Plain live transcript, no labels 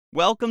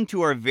Welcome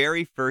to our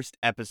very first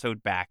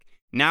episode back,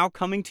 now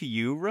coming to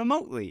you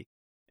remotely.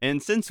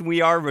 And since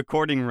we are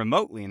recording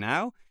remotely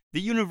now,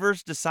 the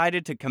universe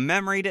decided to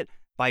commemorate it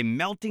by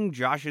melting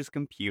Josh's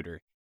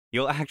computer.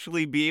 You'll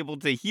actually be able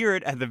to hear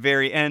it at the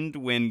very end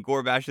when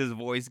Gorbash's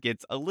voice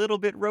gets a little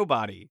bit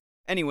robot-y.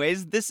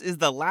 Anyways, this is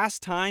the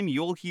last time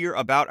you'll hear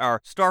about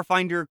our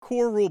Starfinder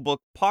Core Rulebook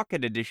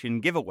Pocket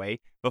Edition giveaway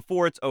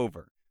before it's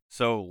over,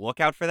 so look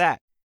out for that.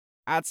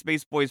 At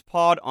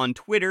SpaceboysPod on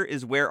Twitter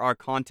is where our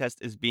contest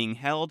is being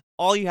held.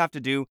 All you have to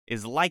do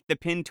is like the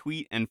pinned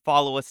tweet and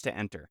follow us to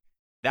enter.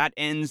 That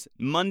ends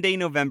Monday,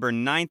 November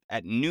 9th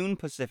at noon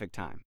Pacific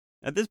time.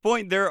 At this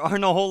point, there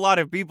aren't a whole lot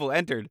of people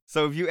entered,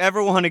 so if you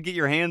ever want to get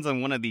your hands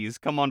on one of these,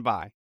 come on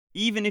by.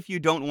 Even if you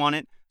don't want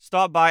it,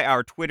 stop by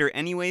our Twitter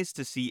anyways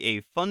to see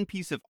a fun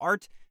piece of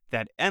art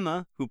that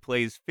Emma, who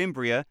plays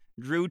Fimbria,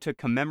 drew to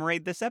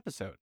commemorate this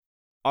episode.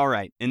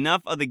 Alright,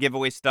 enough of the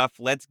giveaway stuff,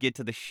 let's get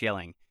to the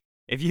shilling.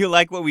 If you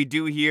like what we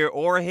do here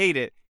or hate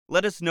it,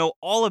 let us know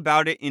all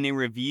about it in a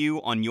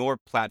review on your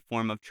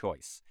platform of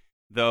choice.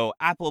 Though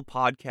Apple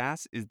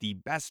Podcasts is the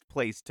best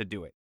place to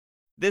do it.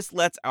 This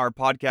lets our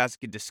podcast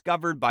get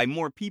discovered by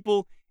more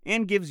people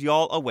and gives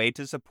y'all a way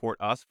to support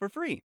us for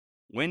free.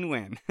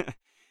 Win-win.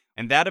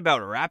 And that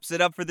about wraps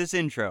it up for this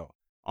intro.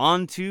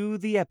 On to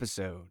the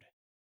episode.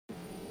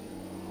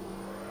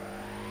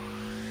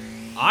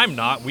 I'm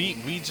not.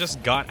 We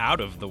just got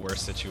out of the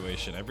worst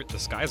situation. The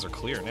skies are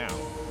clear now.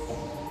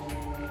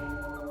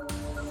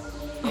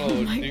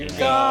 Oh my dear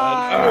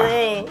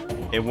God.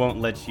 Bro. It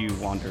won't let you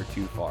wander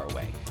too far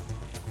away.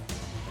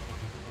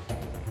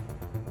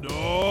 No!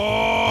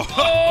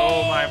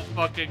 Oh my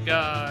fucking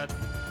god.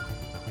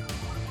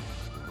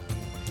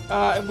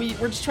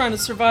 We're just trying to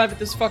survive at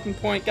this fucking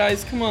point,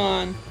 guys. Come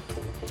on.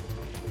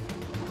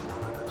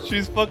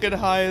 She's fucking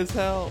high as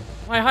hell.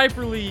 My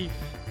hyperleaf.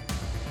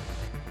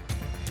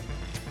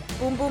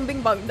 Boom, boom,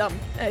 bing, bong, dum.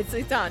 It's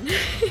done.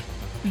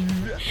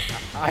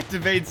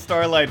 Activate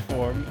Starlight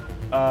form.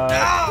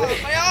 Ow,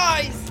 my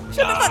eyes!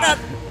 Shut up!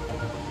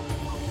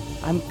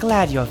 I'm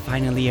glad you're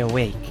finally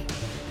awake,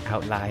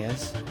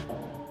 outliers.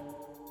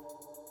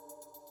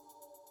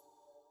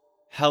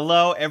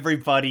 Hello,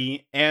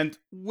 everybody, and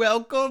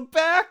welcome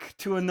back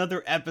to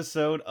another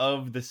episode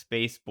of the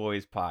Space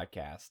Boys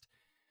podcast.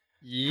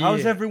 Yeah.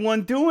 How's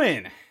everyone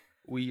doing?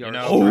 We are You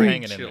know, we're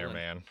hanging in chilling. there,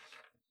 man.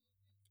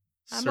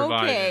 I'm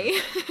Surviving.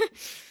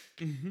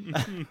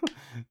 okay.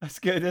 That's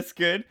good. That's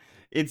good.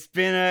 It's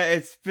been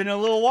a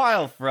little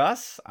while for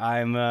us.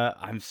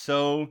 I'm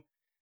so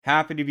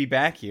happy to be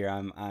back here.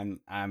 I'm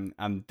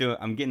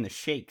getting the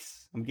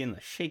shakes. I'm getting the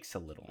shakes a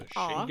little.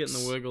 Aw.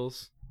 Getting the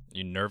wiggles.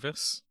 You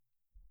nervous?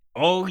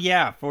 Oh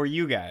yeah, for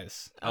you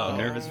guys. Oh.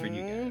 Nervous for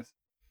you guys.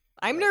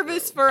 I'm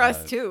nervous for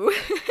us too.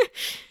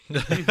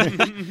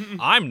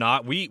 I'm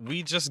not.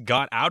 We just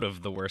got out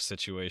of the worst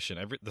situation.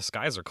 The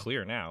skies are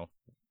clear now.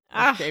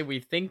 Okay, we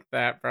think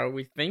that, bro.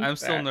 We think I'm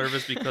still that.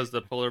 nervous because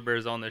the polar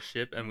bear's on the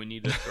ship and we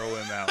need to throw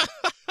him out.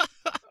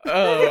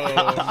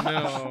 Oh,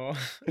 no.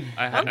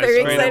 I'm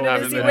very straight up excited to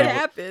haven't see been what able-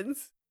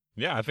 happens.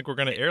 Yeah, I think we're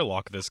gonna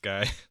airlock this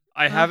guy.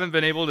 I haven't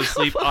been able to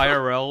sleep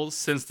IRL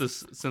since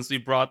we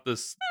brought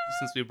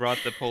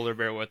the polar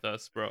bear with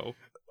us, bro.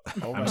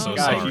 Oh I'm my so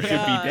Gosh, sorry. you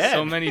should be dead.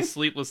 So many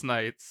sleepless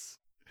nights.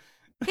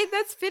 Hey,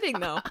 that's fitting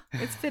though.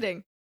 It's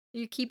fitting.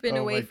 You keeping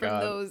Oh away my from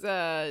God.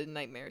 those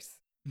nightmares.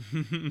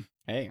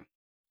 Hey,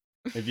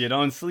 if you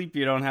don't sleep,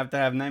 you don't have to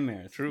have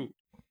nightmares. True.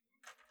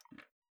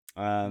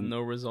 No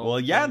result. Well,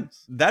 yeah,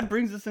 that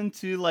brings us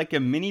into like a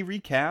mini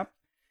recap.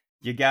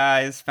 You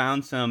guys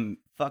found some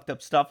fucked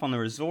up stuff on the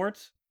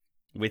resort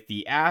with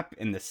the app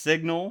and the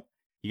signal.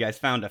 You guys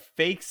found a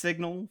fake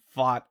signal,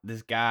 fought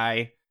this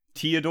guy,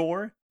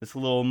 Theodore, this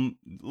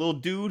little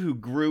dude who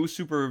grew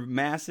super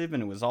massive,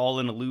 and it was all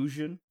an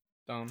illusion.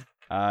 Dumb.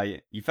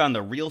 You found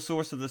the real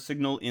source of the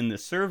signal in the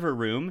server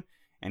room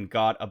and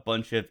got a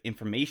bunch of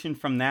information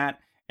from that,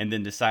 and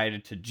then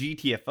decided to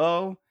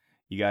GTFO.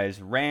 You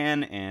guys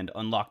ran and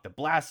unlocked the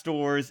blast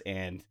doors,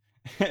 and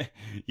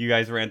you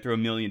guys ran through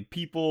 1 million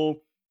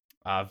people.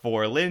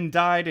 Vorlin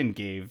died and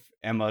gave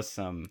Emma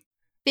some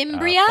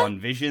Fimbria? fun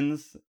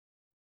visions.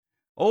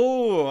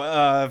 Oh,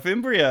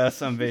 Fimbria,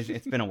 some vision.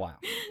 It's been a while.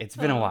 It's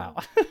been a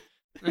while.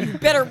 You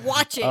better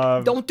watch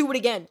it. Don't do it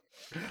again.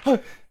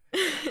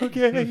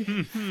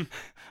 Okay,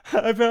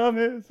 I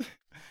promise.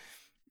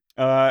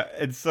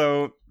 And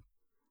so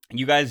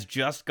you guys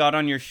just got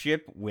on your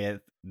ship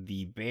with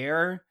the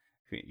bear.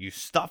 You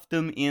stuffed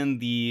him in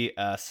the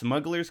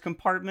smuggler's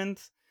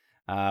compartment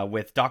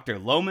with Dr.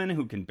 Lohman,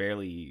 who can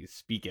barely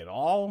speak at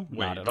all. Wait,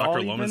 not at Dr.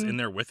 all, Loma's even. in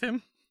there with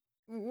him?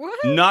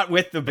 What? Not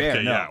with the bear.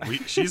 Okay, no, yeah.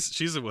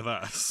 She's with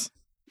us.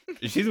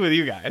 she's with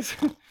you guys.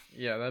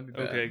 Yeah, that'd be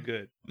bad. Okay,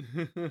 good.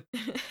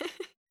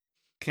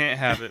 Can't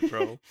have it,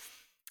 bro.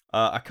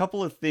 A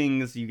couple of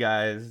things you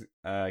guys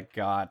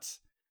got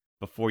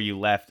before you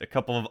left. A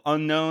couple of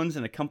unknowns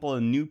and a couple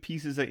of new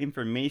pieces of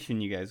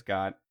information you guys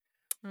got.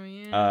 Oh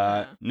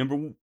yeah.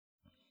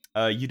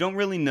 You don't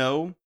really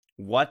know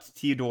what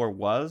Theodore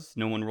was.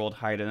 No one rolled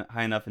high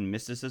enough in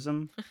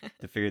mysticism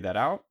to figure that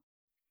out.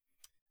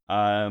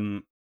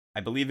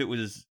 I believe it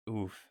was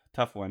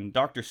tough one.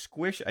 Dr.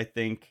 Squish, I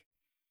think,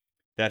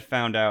 that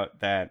found out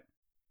that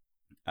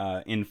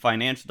in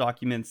financial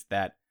documents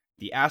that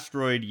the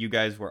asteroid you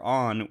guys were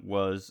on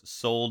was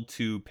sold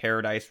to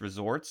Paradise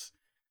Resorts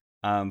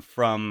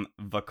from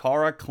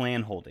Vakara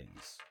Clan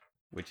Holdings,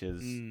 which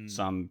is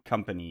some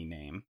company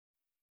name.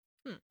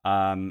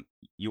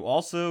 You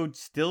also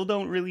still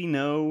don't really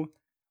know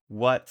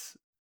what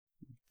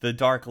the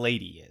Dark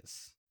Lady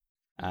is,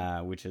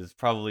 which is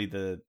probably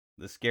the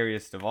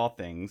scariest of all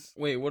things.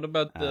 Wait, what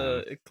about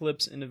the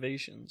Eclipse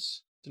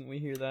Innovations? Didn't we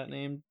hear that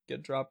name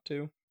get dropped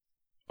too?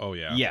 Oh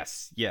yeah.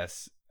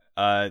 Yes.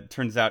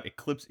 Turns out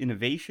Eclipse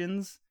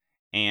Innovations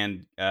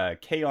and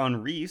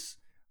Kaon Reese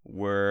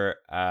were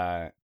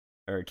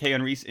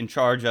Kaon Reese in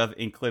charge of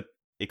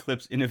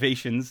Eclipse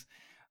Innovations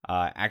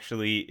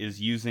actually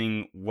is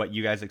using what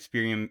you guys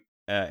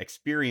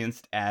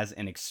experienced as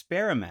an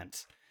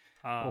experiment.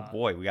 Oh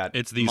boy, we got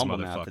It's these mumble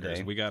now motherfuckers.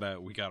 today. We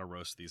gotta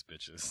roast these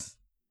bitches.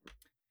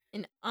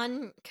 An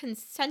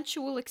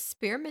unconsensual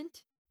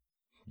experiment?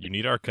 You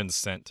need our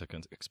consent to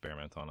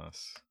experiment on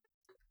us.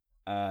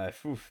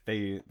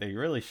 They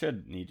really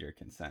should need your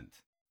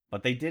consent,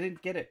 but they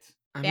didn't get it.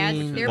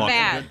 Bad. They're fuck.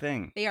 bad. Good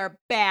thing. They are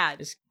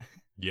bad.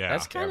 Yeah.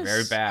 That's They're kind of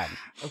very bad.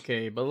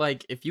 Okay, but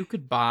like, if you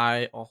could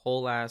buy a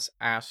whole ass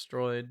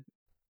asteroid,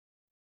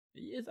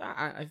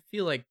 I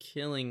feel like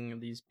killing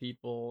these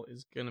people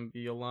is gonna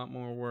be a lot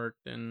more work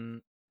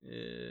than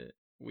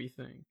we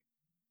think.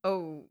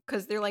 Oh,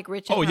 because they're like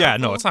rich. And Oh, yeah,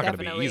 no, powerful, it's not gonna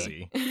be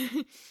definitely.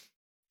 easy.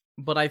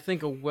 But I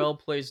think a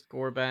well-placed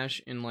Gorbash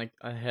in like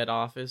a head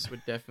office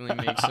would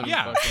definitely make some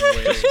Yeah.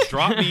 fucking waves. Just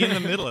drop me in the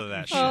middle of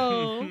that shit.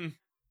 Oh.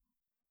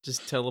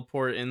 Just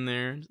teleport in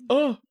there.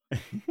 Oh,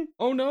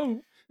 oh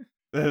no.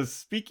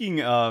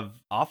 Speaking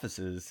of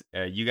offices,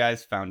 you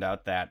guys found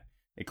out that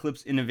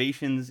Eclipse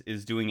Innovations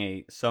is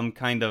doing some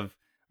kind of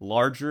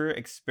larger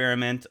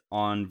experiment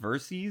on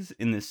Verces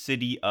in the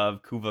city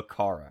of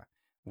Kuvakara,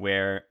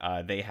 where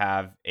they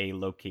have a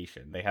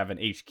location. They have an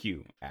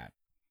HQ at.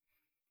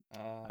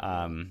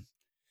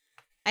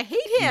 I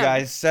hate him. You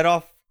guys set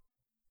off.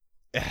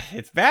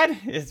 It's bad.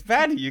 It's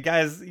bad. You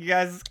guys. He's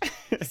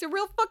a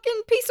real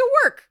fucking piece of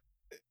work.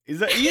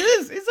 He's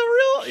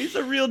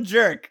a real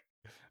jerk.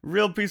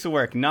 Real piece of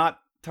work. Not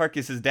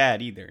Tarkus's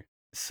dad either.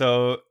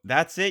 So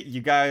that's it.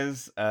 You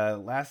guys.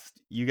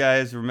 You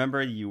guys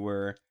remember you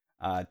were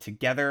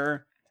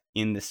together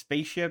in the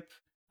spaceship.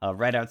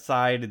 Right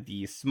outside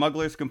the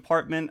smuggler's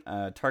compartment.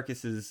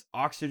 Tarkus's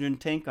oxygen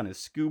tank on his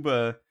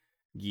scuba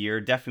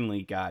gear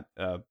definitely got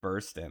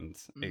burst and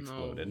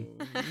exploded.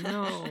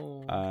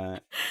 No.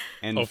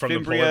 And From the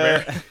polar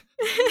Fimbria bear?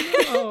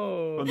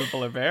 No. from the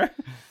polar bear.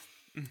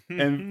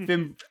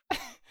 And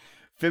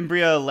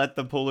Fimbria let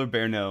the polar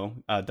bear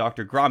know,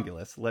 Dr.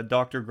 Gromulus let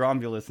Dr.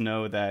 Gromulus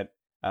know that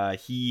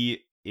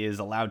he is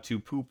allowed to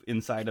poop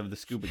inside of the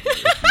scuba gear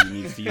if he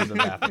needs to use the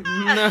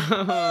bathroom.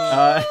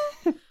 No.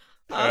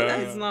 Oh,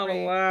 That's not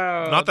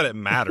allowed. Not that it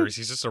matters.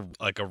 He's just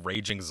a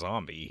raging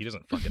zombie. He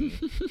doesn't fucking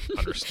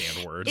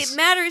understand words. It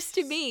matters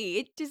to me.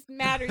 It just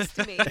matters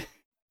to me.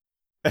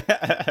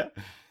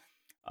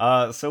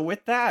 So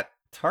with that,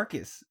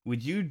 Tarkus,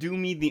 would you do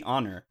me the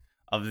honor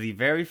of the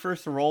very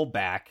first roll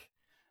back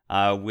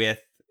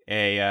with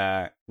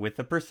a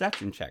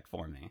perception check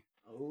for me?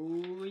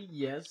 Oh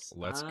yes.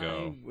 Let's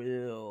go. I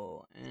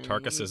will. And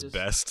Tarkus's let me just-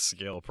 best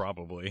skill,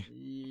 probably.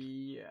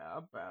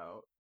 Yeah,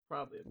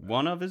 probably about.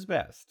 One of his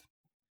best.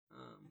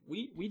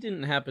 We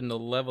didn't happen to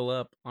level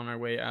up on our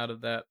way out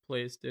of that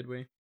place, did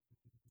we?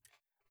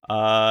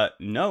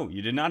 No,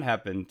 you did not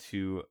happen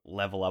to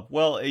level up.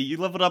 Well, you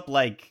leveled up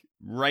like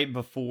right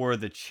before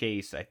the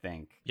chase, I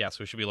think. Yeah, so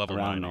we should be level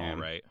Around 9 all,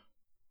 there. right?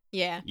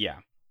 Yeah. Yeah.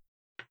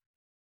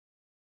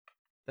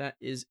 That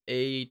is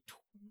a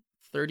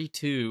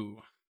 32.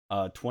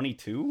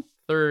 22?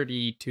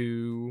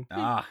 32.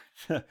 Ah,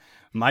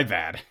 my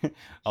bad.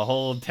 A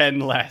whole 10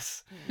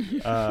 less.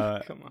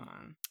 Come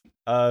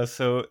on.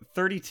 So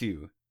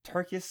 32.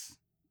 Tarkus,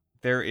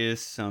 there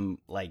is some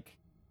like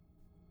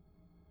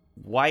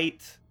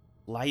white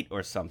light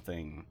or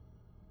something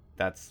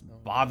that's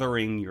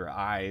bothering your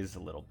eyes a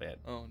little bit.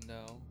 Oh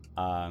no.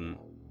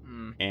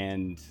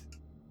 And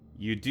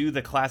you do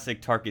the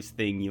classic Tarkus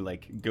thing. You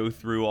like go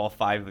through all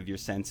 5 of your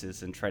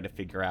senses and try to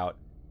figure out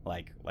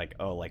like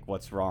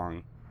what's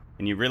wrong.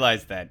 And you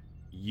realize that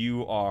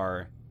you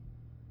are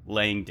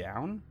laying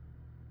down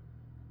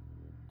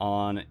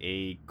on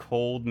a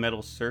cold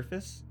metal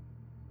surface,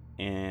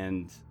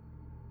 and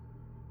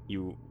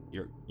you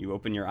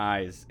open your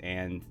eyes,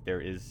 and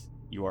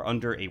you are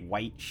under a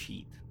white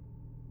sheet.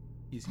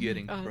 He's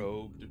getting God.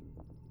 probed.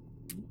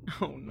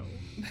 Oh no.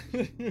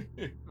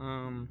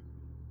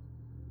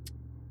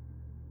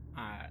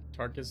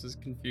 Tarkus is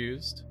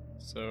confused,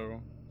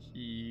 so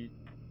he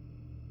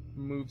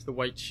moves the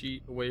white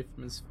sheet away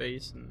from his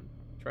face and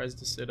tries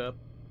to sit up.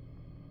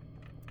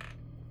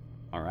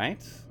 All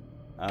right.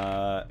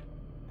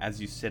 As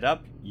you sit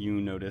up,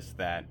 you notice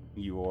that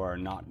you are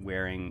not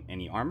wearing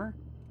any armor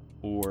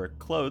or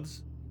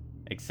clothes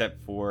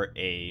except for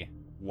a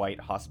white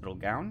hospital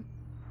gown.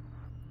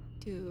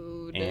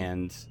 Dude.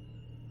 And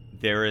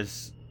there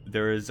is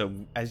a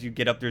as you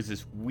get up, there's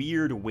this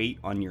weird weight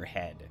on your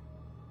head,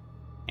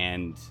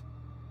 and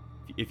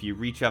if you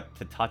reach up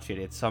to touch it,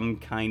 it's some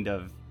kind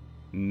of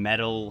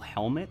metal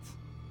helmet,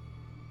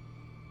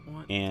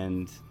 What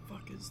and the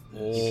fuck is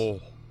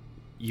this?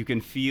 you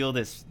can feel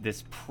this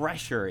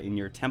pressure in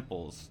your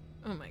temples.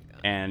 Oh my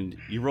god. And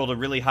you rolled a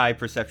really high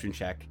perception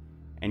check,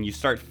 and you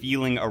start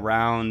feeling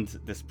around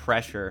this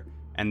pressure,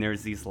 and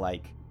there's these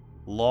like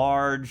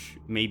large,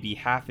 maybe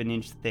half an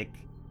inch thick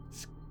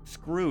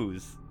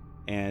screws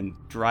and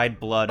dried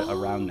blood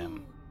around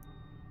them.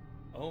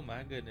 Oh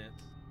my goodness.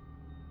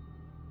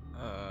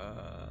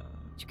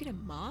 Did you get a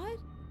mod?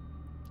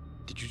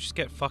 Did you just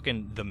get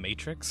fucking The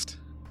Matrixed?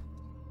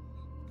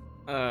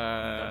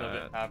 None of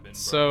it happened, bro.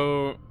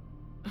 So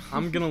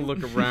I'm gonna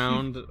look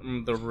around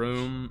the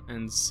room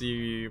and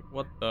see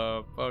what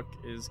the fuck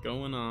is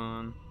going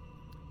on.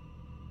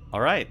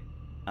 All right.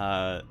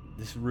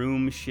 This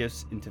room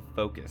shifts into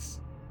focus,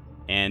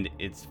 and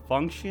its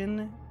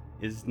function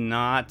is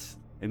not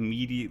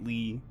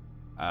immediately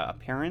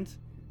apparent.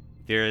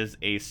 There's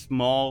a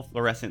small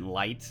fluorescent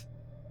light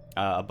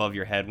above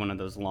your head, one of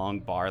those long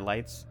bar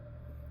lights.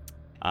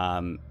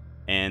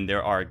 And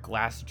there are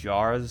glass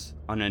jars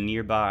on a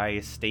nearby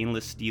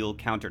stainless steel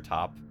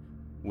countertop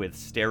with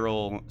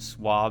sterile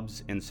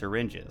swabs and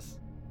syringes.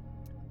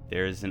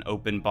 There's an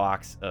open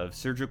box of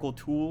surgical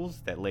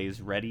tools that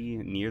lays ready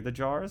near the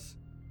jars.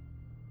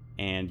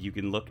 And you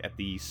can look at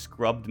the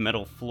scrubbed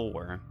metal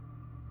floor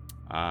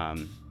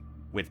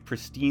with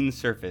pristine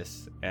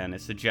surface, and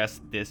it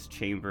suggests this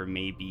chamber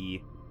may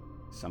be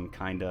some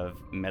kind of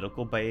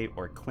medical bay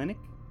or clinic.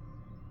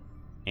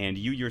 And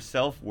you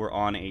yourself were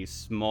on a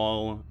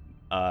small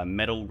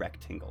metal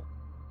rectangle.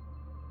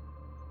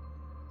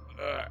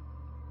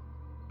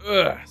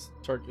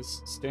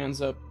 Tarkus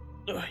stands up.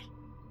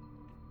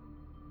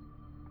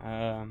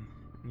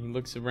 He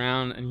looks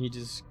around and he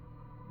just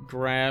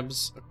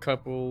grabs a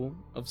couple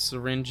of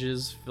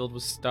syringes filled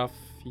with stuff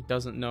he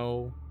doesn't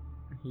know.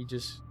 He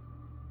just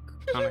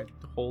kind of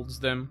holds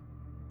them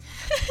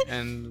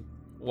and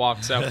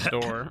walks out the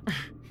door.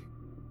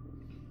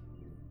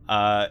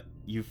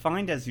 You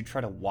find as you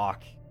try to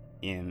walk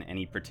in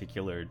any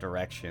particular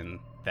direction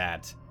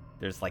that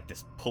there's like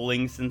this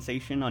pulling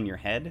sensation on your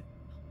head,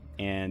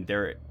 and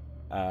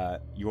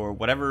your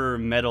whatever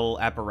metal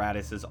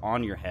apparatus is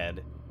on your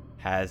head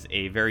has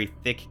a very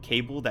thick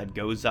cable that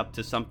goes up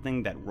to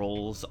something that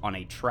rolls on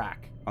a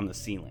track on the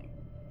ceiling.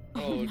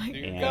 Oh my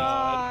dear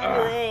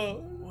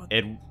god.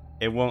 bro.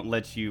 It won't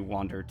let you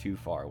wander too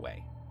far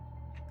away.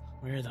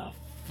 Where the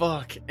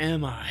fuck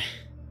am I?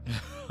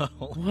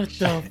 What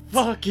the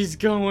fuck is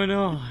going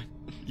on?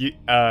 You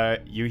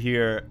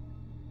hear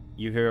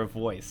a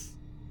voice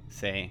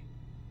say,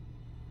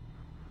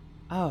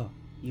 "Oh,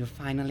 you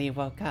finally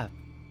woke up."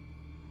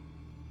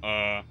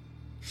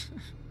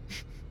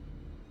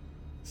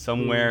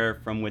 Somewhere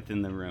from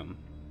within the room.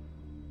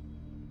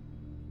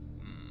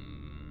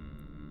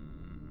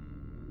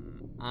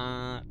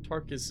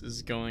 Tarkus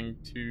is going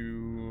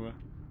to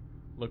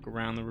look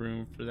around the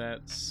room for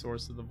that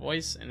source of the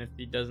voice, and if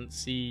he doesn't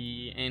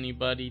see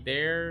anybody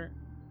there,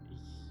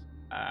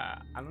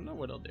 I don't know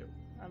what he'll do.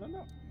 I don't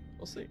know.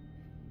 We'll see.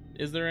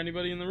 Is there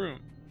anybody in the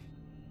room?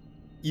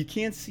 You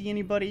can't see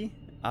anybody.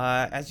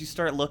 As you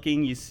start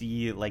looking, you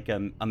see like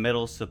a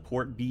metal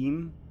support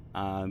beam,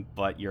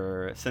 but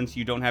since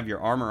you don't have your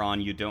armor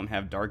on, you don't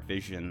have dark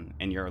vision,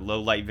 and your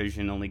low light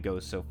vision only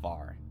goes so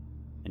far,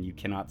 and you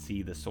cannot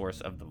see the source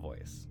of the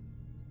voice.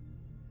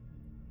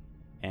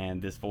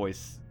 And this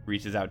voice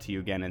reaches out to you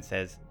again and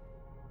says,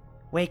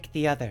 "Wake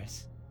the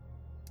others."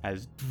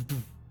 As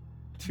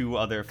two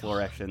other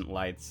fluorescent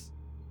lights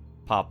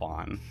pop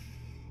on,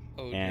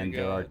 Oh, and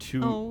dear there are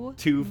God.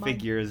 two my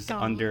figures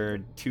God. under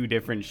two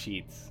different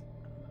sheets.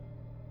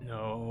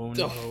 No,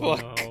 The no,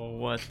 fuck? no.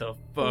 What the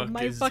fuck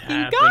my is fucking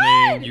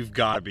happening? You've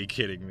got to be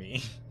kidding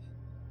me.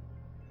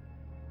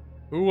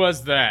 Who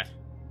was that?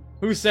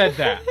 Who said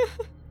that?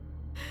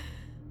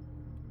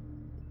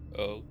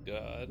 Oh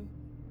God.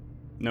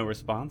 No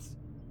response.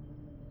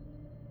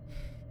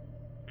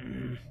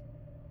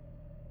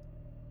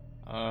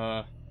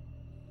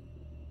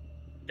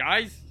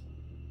 Guys?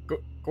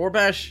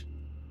 Gorbash?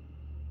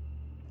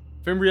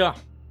 Fimbria?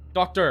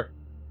 Doctor?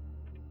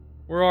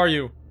 Where are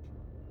you?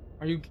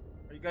 Are you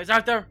guys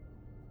out there?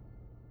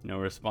 No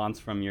response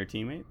from your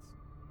teammates.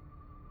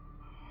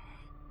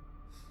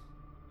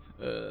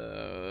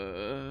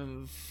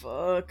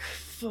 Fuck.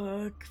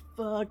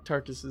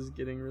 Tarkus is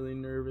getting really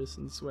nervous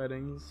and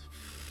sweating.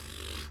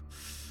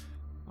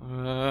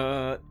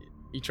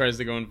 He tries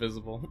to go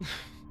invisible.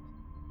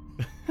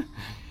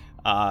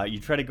 You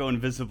try to go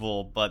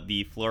invisible, but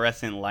the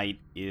fluorescent light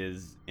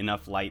is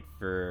enough light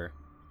for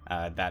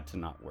that to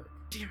not work.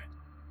 Damn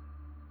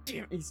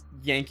it. He's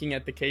yanking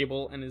at the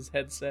cable and his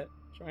headset,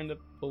 trying to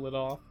pull it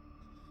off.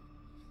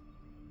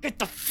 Get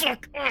the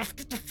fuck off!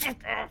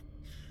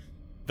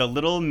 The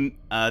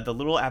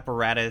little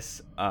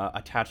apparatus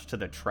attached to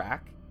the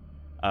track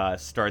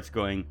starts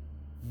going,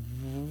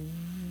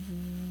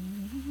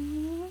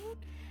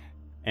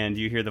 And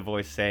you hear the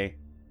voice say,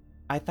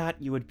 "I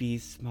thought you would be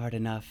smart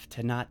enough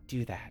to not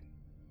do that."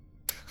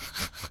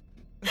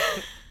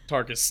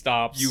 Tarkus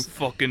stops. You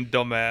fucking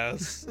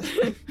dumbass.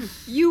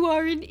 You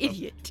are an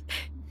idiot.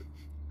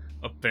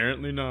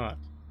 Apparently not.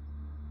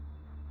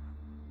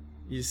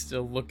 He's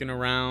still looking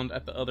around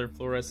at the other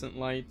fluorescent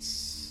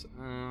lights,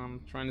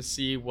 trying to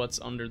see what's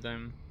under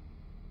them.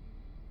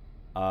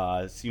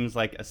 Seems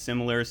like a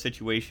similar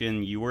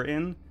situation you were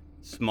in.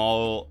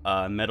 Small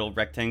metal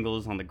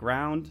rectangles on the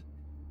ground,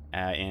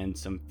 and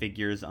some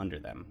figures under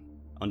them,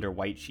 under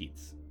white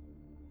sheets.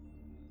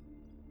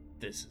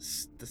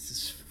 This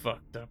is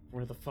fucked up.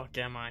 Where the fuck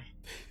am I?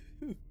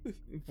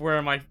 Where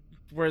am I?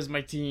 Where's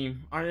my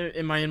team?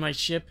 Am I in my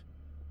ship?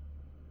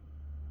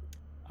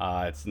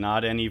 It's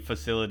not any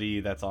facility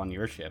that's on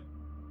your ship.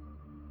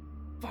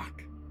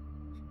 Fuck.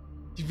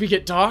 Did we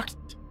get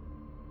docked?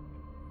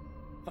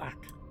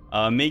 Fuck.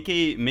 Make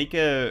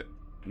a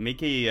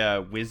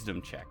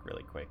wisdom check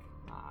really quick.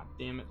 Ah,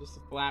 damn it. Just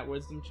a flat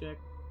wisdom check.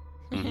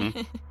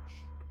 Mhm.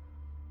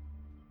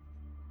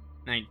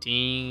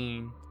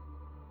 19.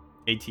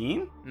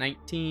 18?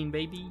 19,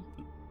 baby.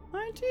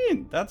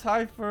 19. That's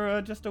high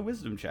for just a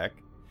wisdom check.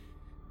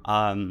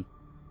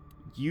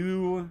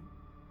 You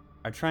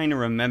are trying to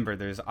remember.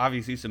 There's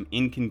obviously some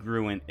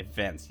incongruent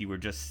events. You were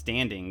just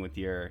standing with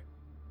your...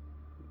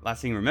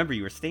 Last thing you remember,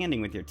 you were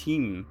standing with your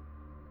team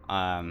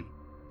on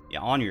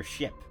your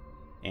ship.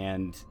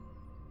 And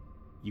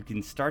you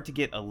can start to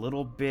get a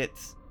little bit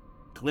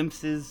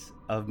glimpses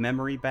of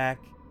memory back.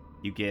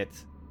 You get...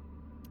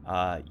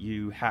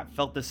 you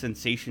felt the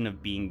sensation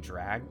of being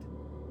dragged.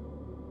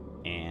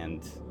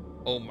 And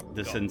Oh my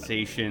the god.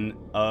 sensation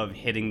of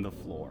hitting the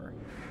floor.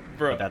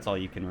 Bro. But that's all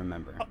you can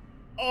remember.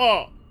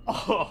 Oh!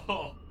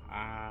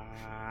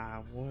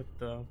 What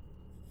the...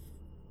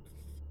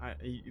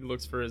 he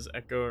looks for his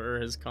echo or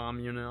his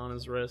comm unit on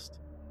his wrist.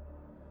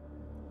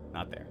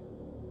 Not there.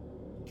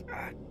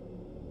 God.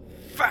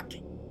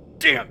 Fucking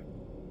damn!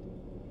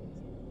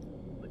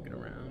 Looking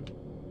around.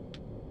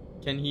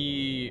 Can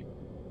he...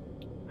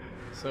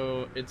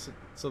 So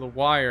the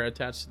wire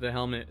attached to the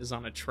helmet is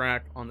on a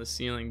track on the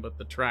ceiling, but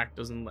the track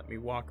doesn't let me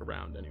walk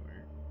around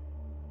anywhere.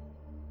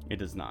 It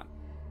does not.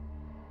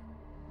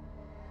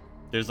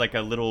 There's like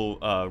a little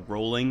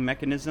rolling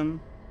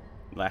mechanism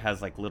that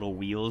has like little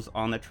wheels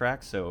on the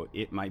track, so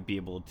it might be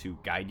able to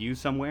guide you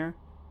somewhere,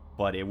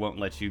 but it won't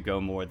let you go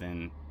more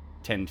than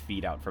 10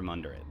 feet out from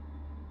under it.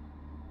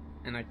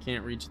 And I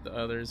can't reach the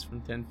others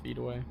from 10 feet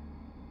away.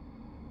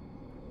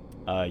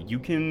 You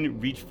can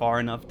reach far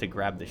enough to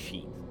grab the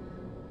sheet.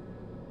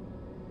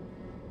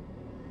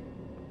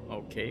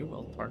 Okay,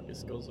 well,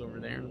 Tarkus goes over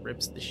there and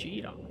rips the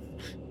sheet off.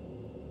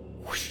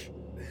 Whoosh.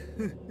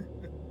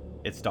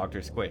 It's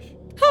Dr. Squish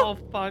Oh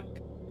fuck.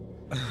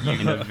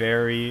 in a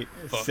very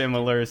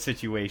similar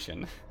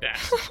situation.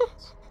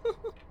 Bastards.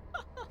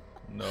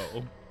 No.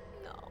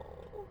 No.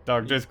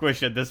 Dr.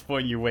 Squish, at this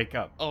point you wake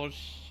up. Oh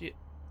shit.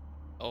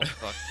 Oh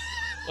fuck.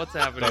 What's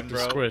happening, Dr.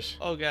 bro? Squish.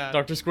 Oh god.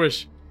 Dr.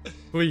 Squish,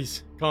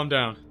 please, calm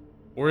down.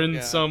 We're in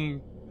God.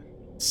 some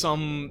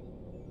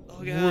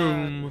Oh god.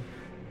 room.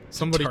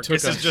 Somebody took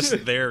Tarkus us. is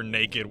just there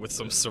naked with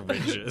some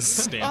syringes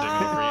standing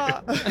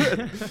Ah! over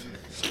you.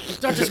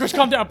 Dr. Squish,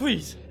 calm down,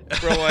 please.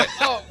 Bro,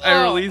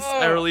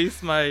 I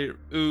release my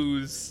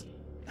ooze.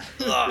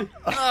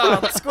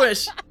 Oh,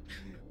 Squish.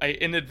 I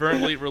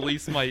inadvertently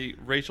release my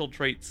racial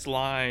trait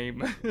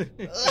slime.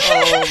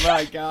 Oh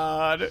my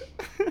god.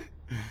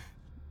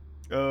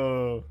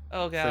 Oh.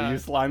 Oh So god. you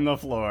slime the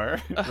floor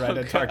right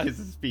at God.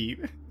 Tarkus's feet.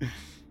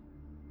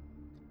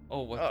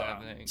 Oh, what's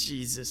happening?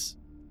 Jesus.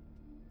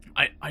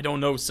 I don't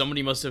know.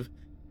 Somebody must have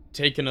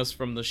taken us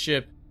from the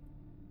ship.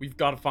 We've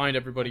got to find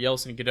everybody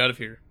else and get out of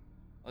here.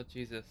 Oh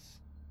Jesus.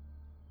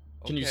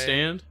 Can you Okay.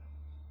 stand?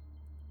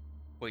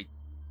 Wait.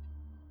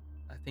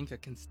 I think I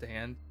can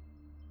stand.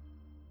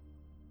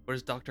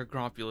 Where's Dr.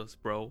 Grompulus,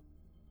 bro?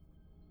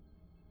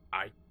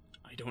 I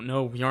don't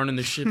know. We aren't in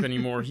the ship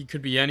anymore. He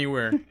could be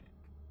anywhere.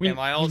 We, Am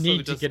I also we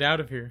need to just- get out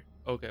of here.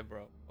 Okay,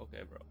 bro.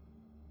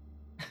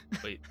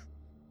 Wait.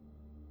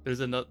 There's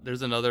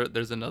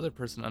another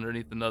person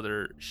underneath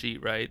another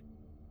sheet, right?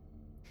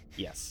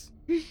 Yes.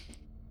 Did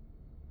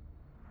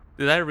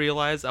I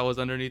realize I was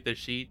underneath the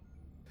sheet?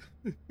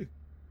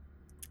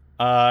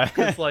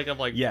 It's like I'm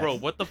like, Yes. bro,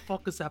 what the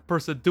fuck is that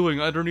person doing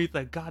underneath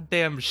that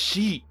goddamn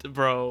sheet,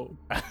 bro?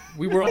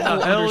 We were What the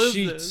all hell under is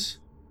sheets. this?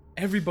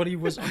 Everybody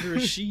was under a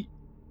sheet.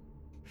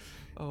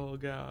 Oh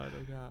god,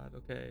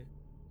 okay.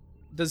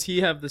 Does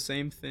he have the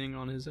same thing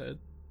on his head?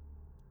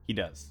 He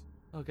does.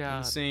 Oh And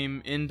god. the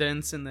same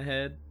indents in the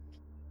head?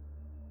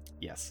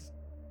 Yes.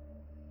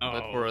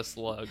 But for a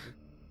slug.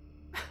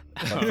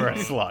 But for a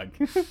slug.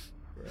 Gross.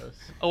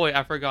 Oh wait,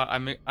 I forgot.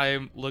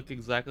 I look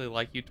exactly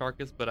like you,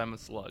 Tarkus, but I'm a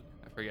slug.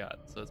 I forgot.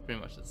 So it's pretty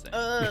much the same.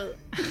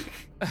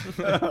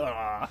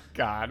 Oh,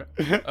 God.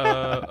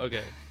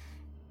 Okay.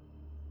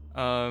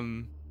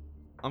 I'm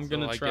So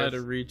gonna I try to guess-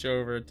 reach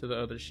over to the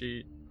other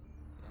sheet.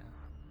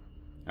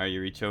 Alright,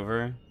 you reach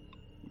over.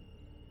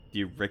 Do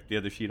you rip the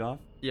other sheet off?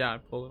 Yeah, I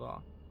pull it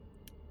off.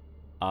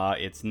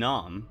 It's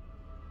numb.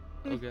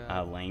 Oh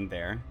god. laying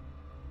there.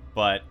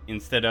 But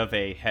instead of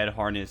a head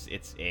harness,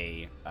 it's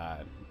a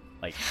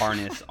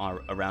harness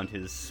around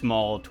his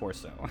small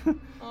torso.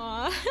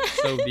 Aw.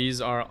 So these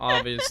are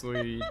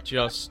obviously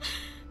just.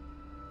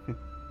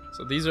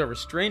 So these are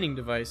restraining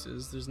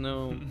devices. There's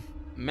no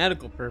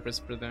medical purpose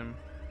for them.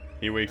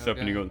 He wakes up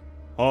and he Okay.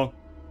 goes,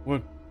 "Huh?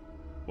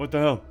 What the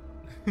hell?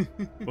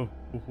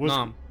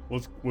 Nom.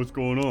 What's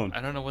going on?"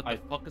 I don't know what the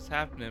fuck is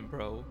happening,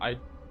 bro.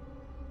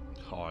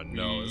 Oh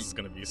no, this is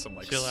gonna be some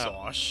like Chill out.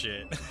 Saw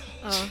shit.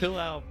 Oh. Chill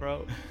out,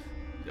 bro.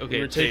 We Okay,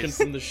 were taken Chase.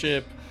 from the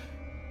ship.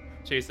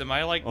 Chase, am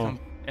I like, Oh.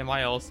 am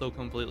I also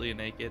completely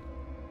naked?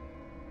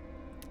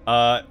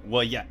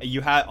 Well, yeah,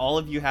 all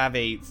of you have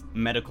a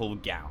medical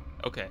gown,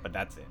 Okay. but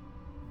that's it.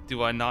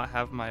 Do I not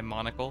have my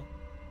monocle?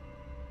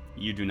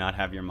 You do not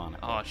have your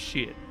monocle. Oh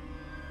shit.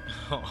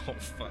 Oh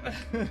fuck.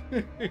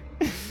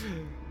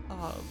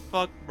 Oh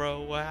fuck,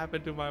 bro. What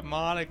happened to my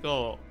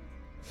monocle?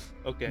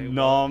 Okay.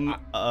 Nom,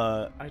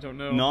 I don't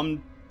know.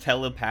 Nom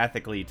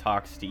telepathically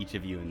talks to each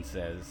of you and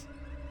says,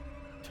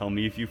 "Tell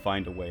me if you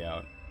find a way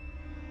out.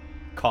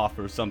 Cough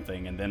or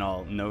something, and then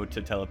I'll know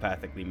to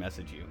telepathically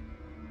message you."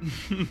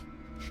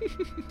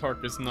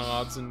 Tarkus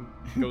nods and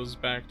goes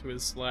back to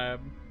his slab.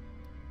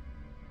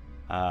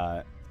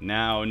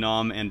 Now,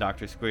 Nom and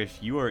Dr. Squish,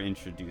 you are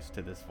introduced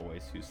to this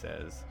voice who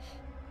says,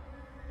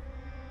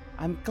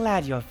 I'm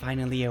glad you're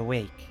finally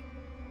awake,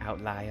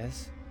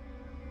 outliers.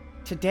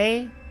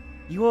 Today,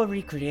 you will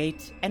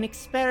recreate an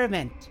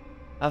experiment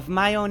of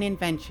my own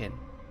invention.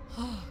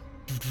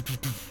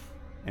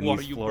 and What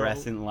these are you, bro?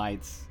 fluorescent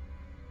lights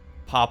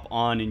pop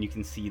on, and you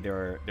can see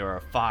there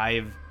are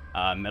 5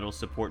 metal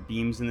support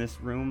beams in this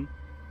room.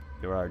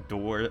 There are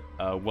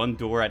one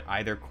door at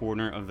either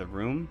corner of the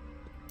room,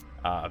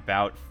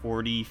 about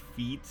 40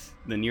 feet.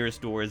 The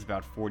nearest door is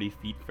about 40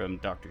 feet from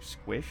Dr.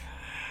 Squish.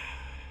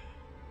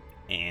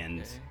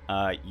 And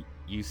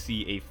you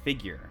see a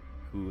figure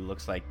who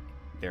looks like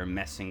they're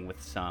messing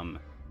with some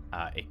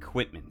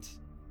equipment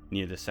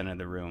near the center of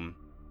the room.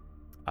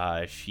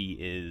 She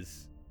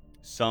is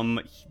some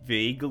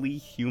vaguely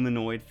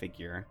humanoid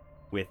figure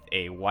with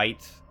a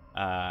white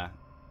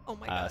Oh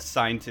my god.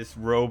 scientist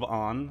robe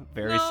on,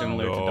 very No.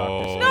 similar to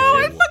Dr.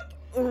 Squish's.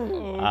 No, I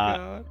Oh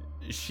god.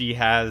 She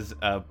has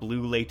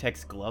blue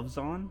latex gloves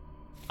on,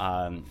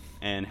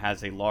 and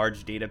has a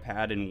large data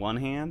pad in one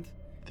hand,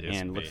 This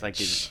and looks like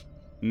bitch. is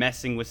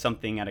messing with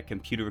something at a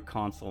computer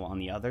console on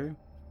the other.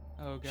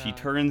 Oh god. She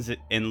turns it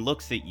and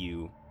looks at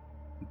you,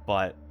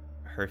 but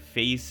her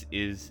face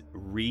is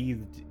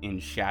wreathed in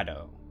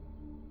shadow,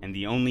 and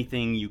the only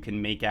thing you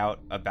can make out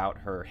about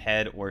her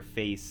head or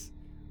face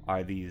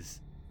are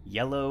these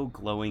yellow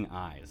glowing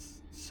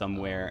eyes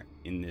somewhere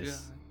in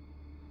this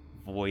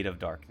void of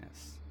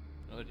darkness.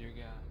 Oh dear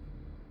god.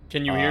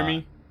 Can you hear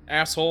me,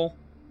 asshole?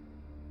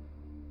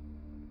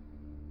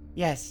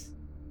 Yes.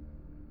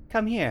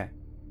 Come here.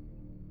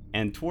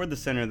 And toward the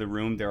center of the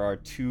room, there are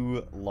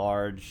 2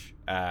 large,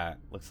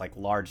 looks like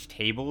large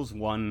tables,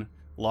 one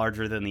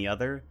larger than the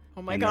other.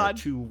 Oh my and god.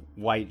 There are 2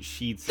 white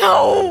sheets No!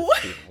 on those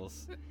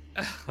tables.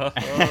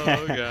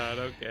 Oh god.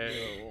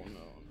 Okay. Oh no.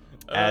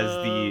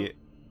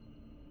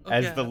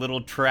 As the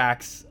little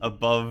tracks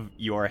above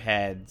your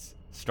heads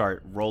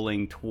start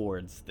rolling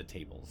towards the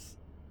tables.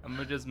 I'm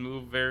gonna just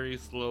move very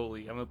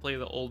slowly. I'm gonna play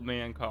the old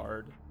man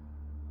card.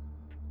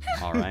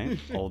 All right,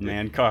 old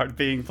man card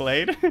being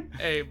played.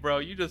 Hey, bro,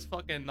 you just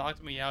fucking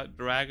knocked me out,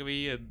 dragged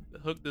me, and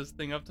hooked this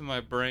thing up to my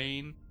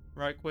brain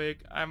right quick.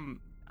 I'm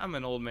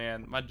an old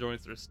man. My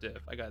joints are stiff.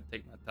 I gotta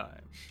take my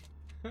time.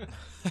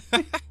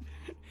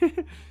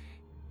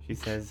 She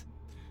says,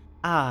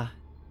 Ah,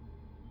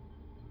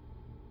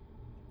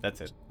 "That's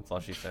it. That's all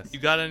she says." You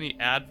got any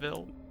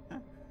Advil?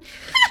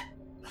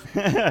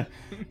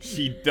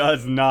 She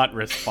does not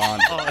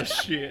respond. Oh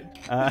shit.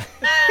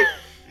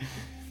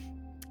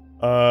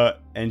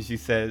 And she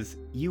says,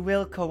 you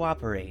will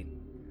cooperate.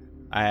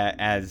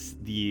 as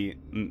the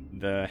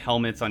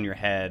helmets on your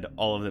head,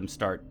 all of them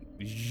start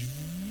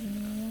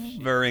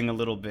whirring a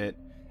little bit,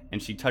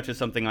 and she touches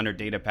something on her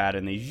data pad,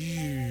 and they.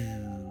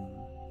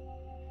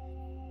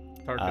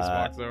 Tarkus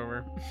walks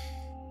over.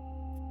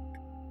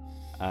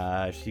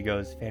 She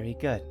goes, Very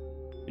good.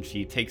 and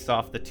she takes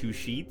off the 2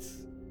 sheets.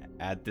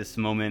 At this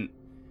moment,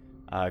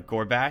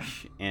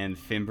 Gorbash and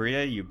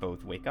Fimbria, you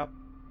both wake up.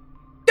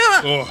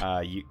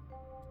 Ugh, You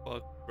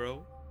Fuck,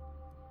 bro.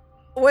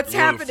 What's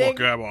where the happening?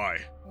 fuck am I?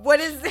 What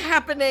is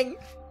happening?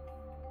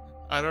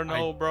 I don't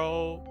know,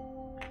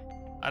 bro.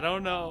 I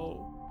don't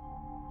know.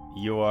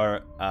 You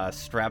are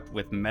strapped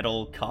with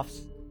metal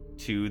cuffs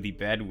to the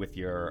bed with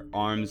your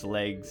arms,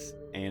 legs,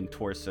 and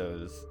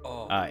torsos,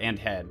 and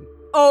head.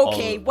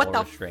 Okay, all what the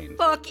restrained.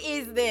 fuck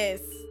is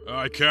this?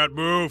 I can't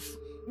move.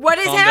 What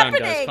is Calm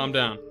happening? down, guys. Calm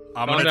down.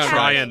 I'm Calm gonna down.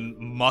 try and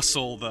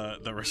muscle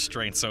the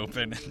restraints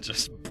open and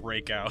just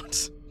break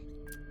out.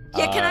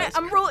 Yeah, can Uh,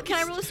 can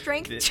I roll a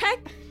strength th- check?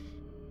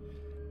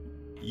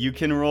 You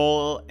can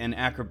roll an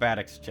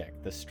acrobatics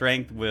check. The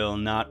strength will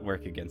not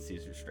work against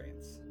these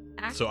restraints.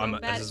 So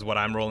this is what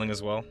I'm rolling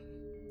as well.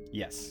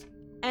 Yes,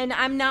 And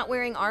I'm not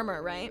wearing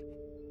armor, right?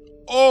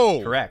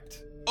 Oh,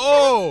 correct.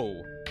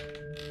 Oh!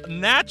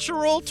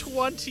 Natural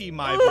 20,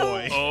 my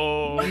boy.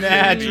 Oh,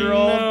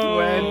 Natural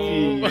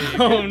No. 20.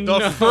 Oh, The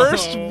no.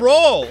 first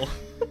roll.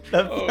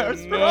 The Oh,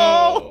 first no.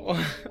 roll.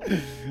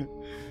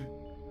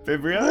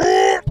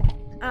 Fibria?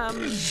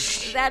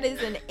 That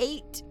is an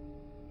 8.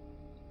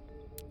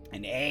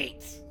 An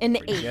 8. An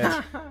Pretty 8.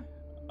 good.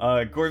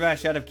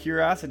 Gorbash, out of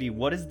curiosity,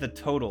 what is the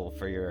total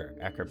for your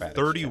acrobatics?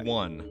 check?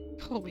 31.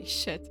 Holy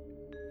shit.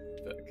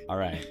 All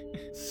right.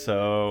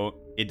 So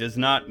it does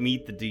not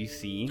meet the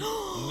DC,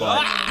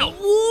 but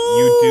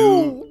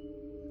Woo!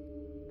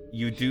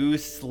 you do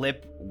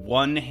slip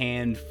one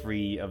hand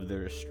free of the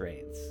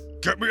restraints.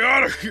 Get me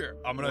out of here!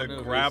 I'm One gonna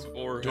of grab. his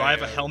forehead. Do I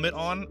have a helmet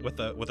on with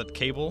a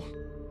cable?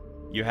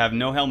 You have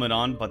no helmet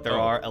on, but there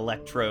Oh. are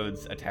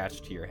electrodes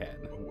attached to your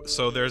head.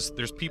 So there's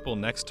people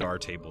next to our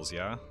tables,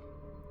 yeah?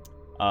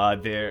 Now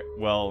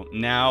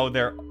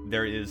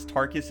there is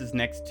Tarkus is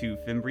next to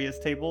Fimbria's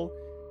table,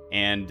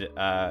 and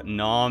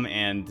Nom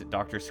and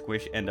Dr.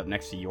 Squish end up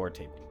next to your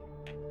table.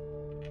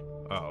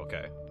 Oh,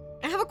 okay.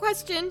 I have a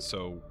question.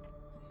 So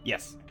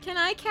Yes. Can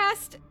I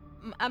cast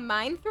a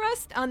mind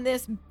thrust on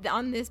this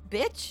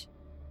bitch?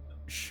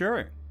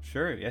 Sure.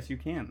 Yes, you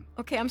can.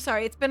 Okay, I'm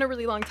sorry. It's been a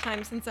really long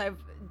time since I've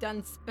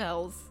done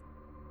spells.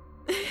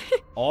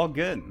 All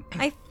good.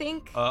 I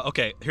think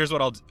okay. Here's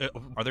what I'll.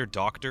 Are there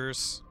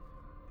doctors,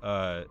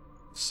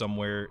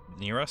 somewhere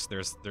near us?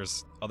 There's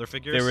other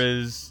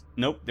figures.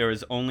 There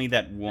is only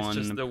that one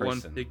It's just the one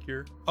person.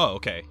 figure. Oh,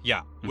 okay.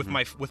 Yeah. With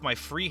Mhm. my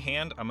free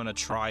hand, I'm gonna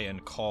try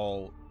and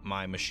call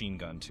my machine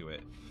gun to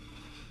it.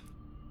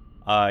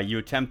 You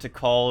attempt to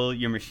call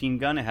your machine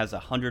gun. It has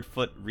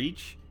 100-foot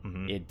reach.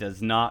 Mhm. It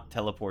does not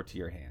teleport to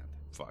your hand.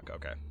 Fuck.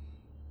 Okay.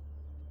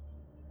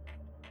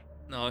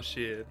 No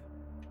shit.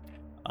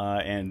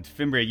 And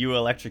Fimbria, you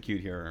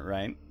electrocute her,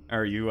 right?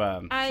 Or you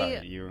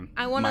you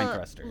I want mind to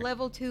thrust her.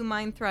 level 2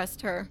 mind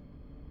thrust her.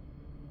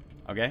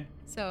 Okay.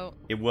 So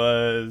It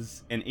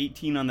was an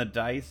 18 on the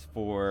dice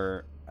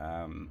for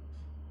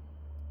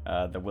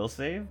the will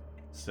save.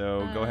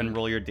 So go ahead and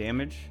roll your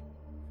damage.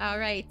 all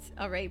right.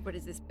 What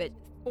is this bit?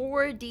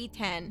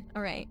 4d10.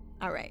 All right.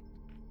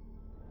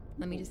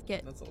 Let me just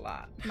get That's a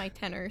lot. my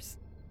tenors.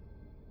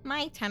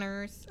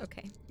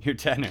 Okay. Your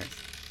tenors.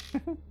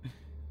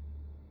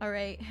 All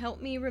right.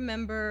 Help me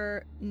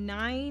remember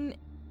 9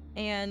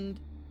 and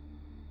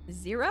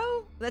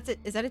 0. That's it.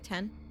 Is that a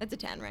 10? That's a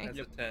 10, right?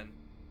 That's a 10.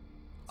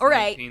 It's All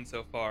right. 19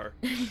 so far.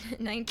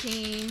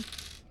 19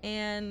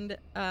 and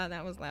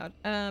that was loud.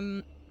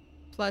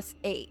 Plus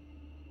 8.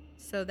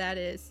 So that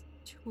is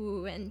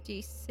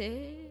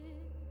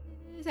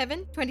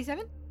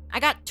 27? I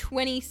got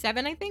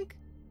 27, I think.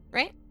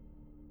 Right?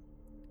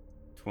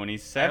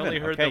 27. I only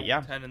heard okay, the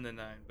yeah. 10 and the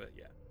 9, but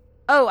yeah.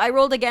 Oh, I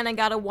rolled again and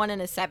got a 1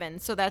 and a 7.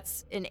 So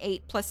that's an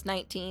 8 plus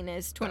 19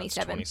 is That's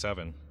 27.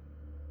 27.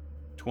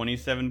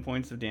 27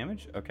 points of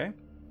damage. Okay.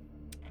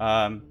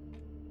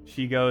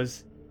 She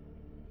goes,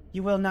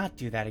 You will not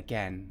do that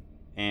again.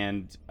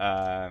 and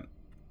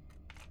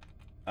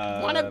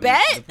Wanna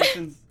bet?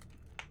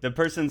 The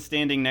person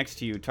standing next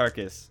to you,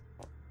 Tarkus,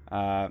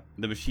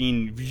 the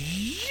machine,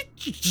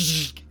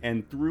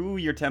 and through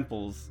your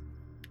temples,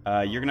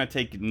 you're gonna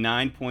take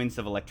 9 points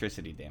of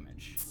electricity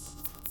damage.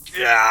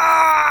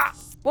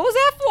 What was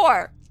that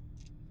for?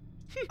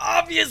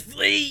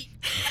 Obviously.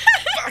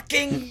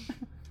 Fucking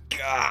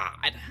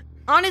God.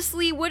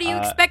 Honestly, what do you Uh,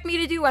 expect me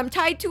to do? I'm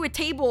tied to a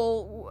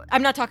table.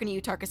 I'm not talking to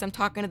you, Tarkus. I'm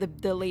talking to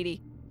the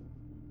lady.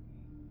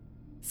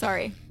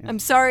 Sorry. I'm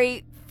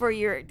sorry for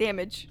your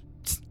damage.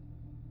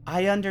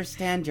 I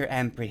understand your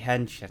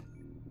apprehension,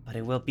 but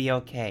it will be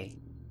okay.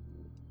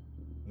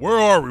 Where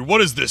are we? What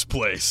is this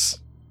place?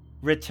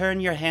 Return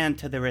your hand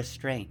to the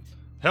restraint.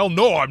 Hell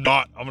no, I'm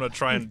not. I'm gonna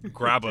try and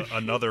grab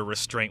another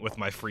restraint with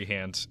my free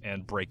hand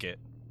and break it.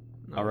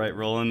 All right,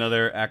 roll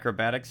another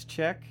acrobatics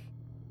check.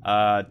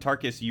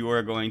 Tarkus, you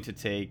are going to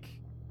take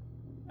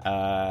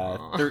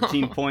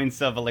 13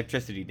 points of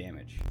electricity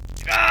damage.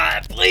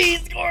 Please,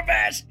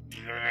 Gorbash.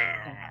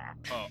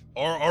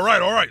 All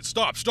right.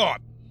 Stop.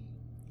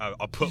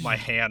 I'll put my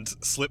hand.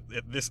 Slip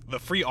this. The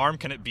free arm.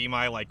 Can it be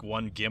my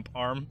one gimp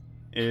arm?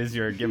 It is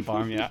your gimp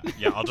arm, yeah.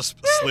 Yeah, I'll just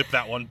slip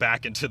that one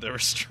back into the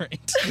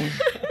restraint.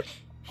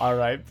 All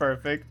right,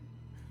 perfect.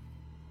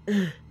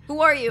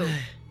 Who are you?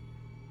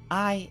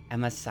 I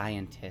am a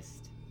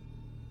scientist.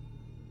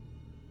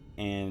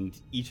 And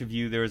each of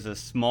you, there's a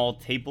small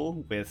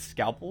table with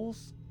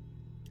scalpels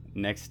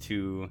next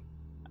to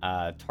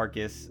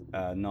Tarkus,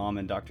 Nom,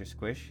 and Dr.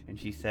 Squish. And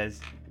she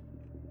says,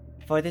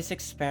 For this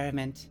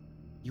experiment,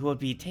 you will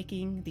be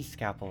taking the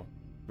scalpel,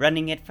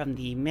 running it from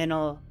the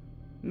middle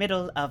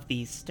of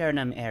the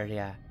sternum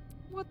area,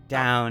 What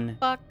down the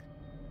fuck?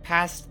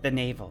 past the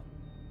navel.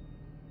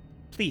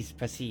 Please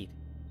proceed.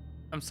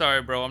 I'm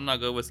sorry, bro. I'm not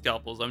good with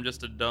scalpels. I'm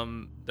just a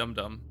dumb.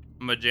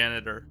 I'm a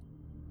janitor.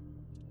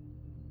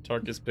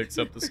 Tarkus picks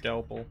up the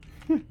scalpel.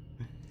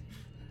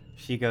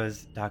 She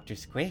goes, Dr.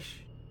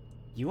 Squish,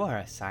 you are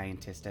a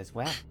scientist as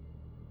well.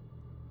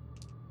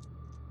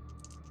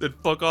 Then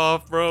fuck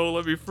off, bro.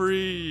 Let me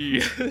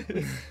free.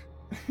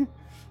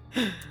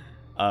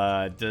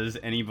 Does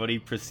anybody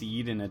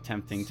proceed in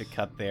attempting to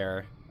cut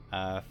their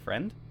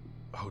friend?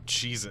 Oh,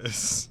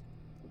 Jesus.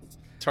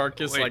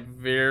 Tarkus, Wait. like,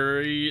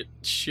 very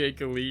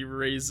shakily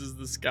raises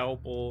the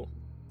scalpel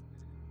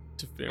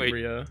to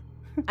Fimbria.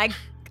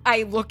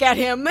 I look at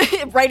him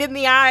right in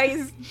the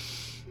eyes.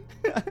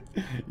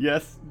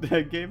 Yes,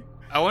 Gabe?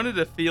 I wanted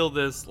to feel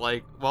this,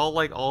 like, while,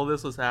 like, all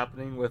this was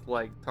happening with,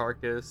 like,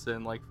 Tarkus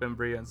and, like,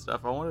 Fimbria and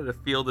stuff, I wanted to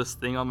feel this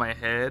thing on my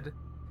head.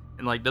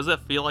 And, like, does it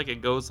feel like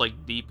it goes,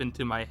 like, deep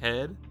into my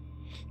head?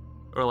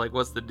 Or, like,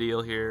 what's the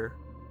deal here?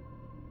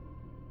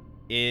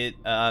 It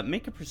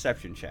make a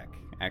perception check,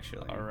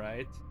 actually.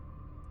 Alright.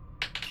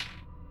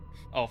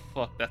 Oh,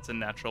 fuck, that's a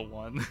natural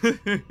one.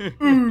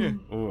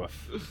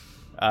 Oof.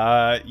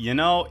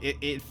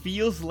 It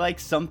feels like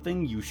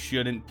something you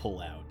shouldn't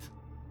pull out.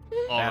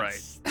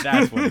 Alright.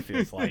 That's what it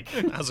feels like.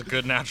 That was a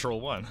good natural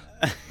one.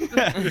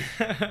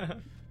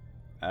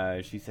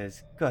 She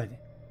says, good.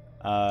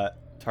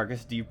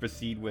 Tarkus, do you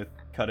proceed with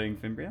cutting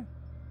Fimbria?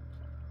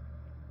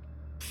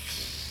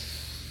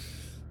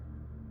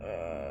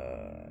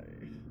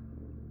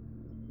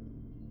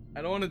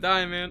 I don't want to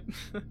die, man.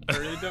 I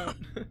really don't.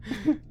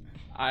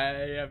 I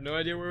have no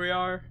idea where we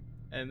are,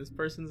 and this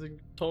person's in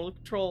total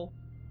control.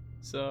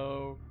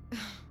 So,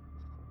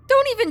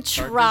 Don't even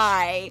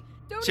try.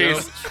 Don't Chase.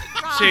 even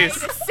try Chase.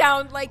 to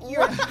sound like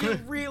you're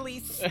really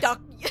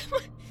stuck.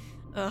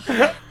 Ugh.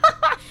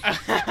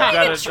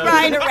 Don't even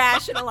try to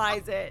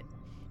rationalize it.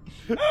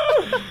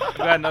 I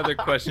got another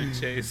question,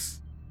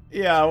 Chase.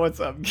 Yeah, what's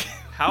up?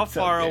 How What's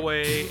up, far Gabe?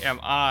 away am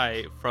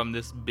I from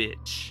this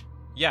bitch?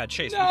 Yeah,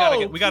 Chase,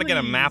 No, we gotta get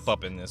a map please.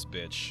 up in this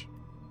bitch.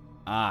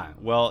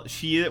 Well,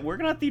 we're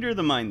gonna theater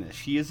the mind this.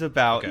 She is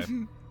about, Okay.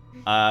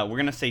 we're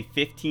gonna say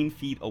 15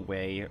 feet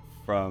away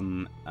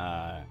from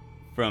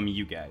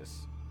you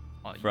guys.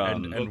 Oh,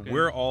 From- And okay.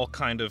 we're all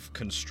kind of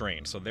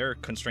constrained. So they're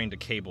constrained to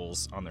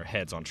cables on their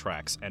heads on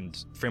tracks, and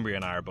Fimbria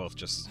and I are both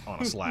just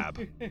on a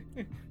slab.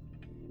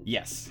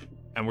 Yes.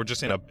 And we're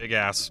just in a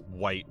big-ass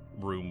white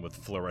room with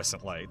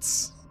fluorescent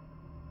lights.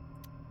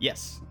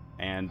 Yes.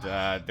 And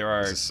there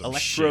are This is some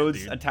electrodes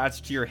shit, dude.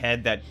 attached to your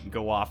head that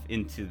go off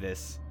into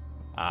this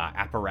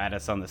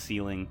apparatus on the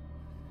ceiling.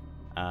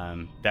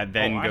 That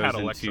then I goes had into.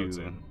 electrodes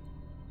in.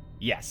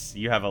 Yes,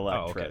 you have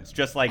electrodes.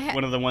 Just like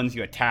one of the ones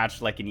you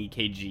attach, like an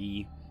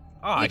EKG.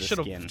 Oh, I the should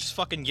have skin. just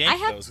fucking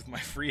yanked have- those with my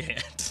free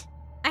hand.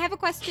 I have a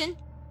question.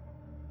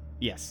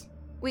 Yes,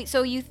 Wait,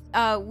 so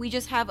we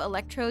just have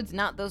electrodes,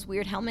 not those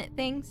weird helmet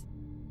things?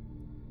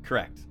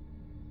 correct.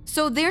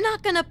 So they're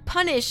not gonna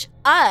punish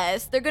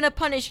us. They're gonna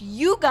punish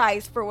you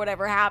guys for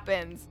whatever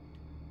happens.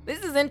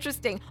 This is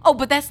interesting. Oh,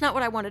 but that's not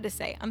what I wanted to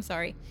say. I'm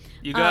sorry.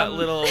 You got Um,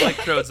 little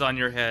electrodes on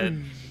your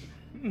head.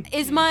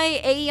 Is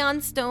my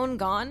Aeon stone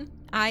gone?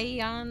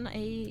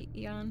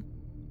 Aeon.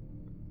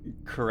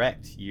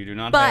 Correct. You do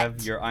not But-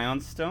 have your ion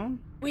stone.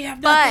 we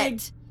have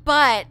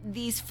But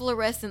these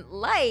fluorescent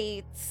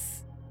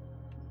lights,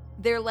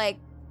 they're like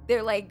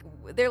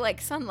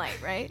sunlight,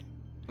 right?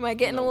 Am I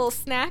getting a little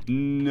snack?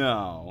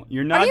 No,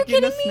 you're not you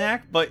getting a kidding me?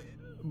 snack,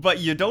 but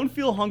you don't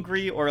feel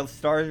hungry or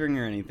starving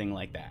or anything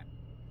like that.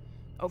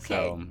 Okay.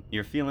 So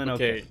you're feeling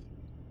okay. Okay.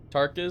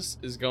 Tarkus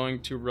is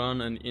going to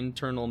run an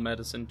internal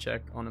medicine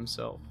check on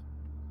himself.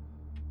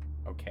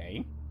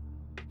 Okay.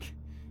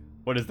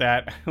 What is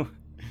that?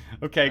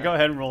 Okay, go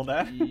ahead and roll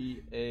that.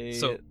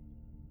 So-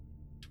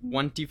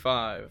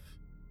 25.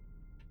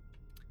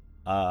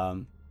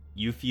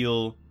 You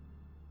feel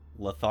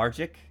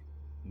lethargic,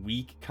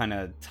 weak, kind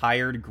of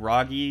tired,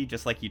 groggy,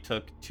 just like you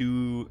took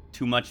too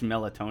much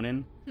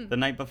melatonin the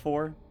night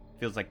before.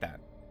 Feels like that.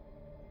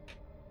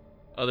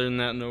 Other than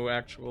that, no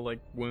actual like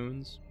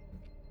wounds.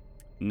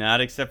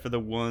 Not except for the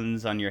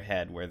wounds on your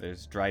head where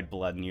there's dried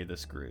blood near the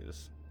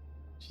screws.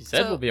 She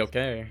said So- we'll be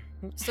okay.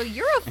 So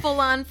you're a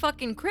full-on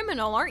fucking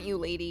criminal, aren't you,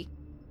 lady?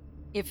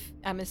 If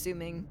I'm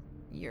assuming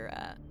your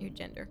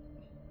gender.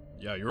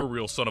 Yeah, you're a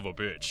real son of a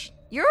bitch.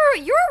 You're a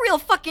real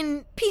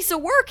fucking piece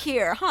of work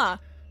here, huh?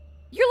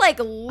 You're like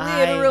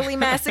literally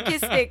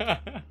masochistic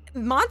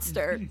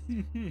monster.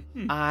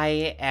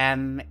 I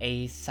am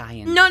a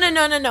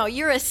scientist. No.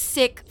 You're a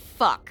sick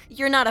fuck.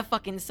 You're not a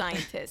fucking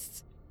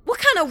scientist. What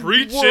kind of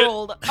Preach it.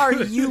 world are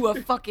you a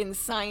fucking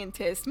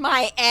scientist?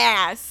 My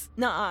ass.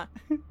 Nuh-uh.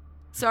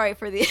 Sorry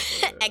for the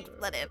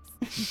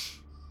expletives.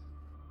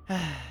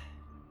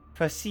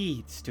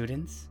 Proceed,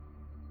 students.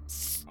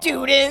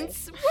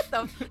 Students? What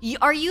the?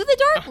 Are you the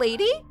Dark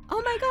Lady?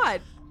 Oh my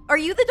god. Are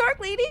you the Dark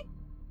Lady?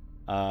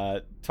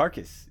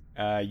 Tarkus,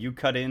 you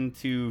cut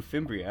into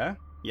Fimbria,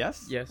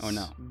 yes? Yes. Oh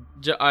no.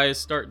 I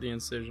start the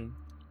incision.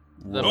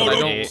 No, But I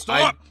no, don't-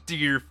 stop!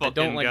 Dear I fucking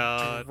don't like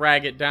god.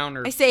 drag it down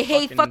her. I say,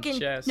 hey, fucking.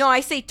 chest. No, I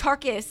say,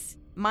 Tarkus,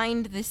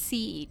 mind the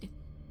seed.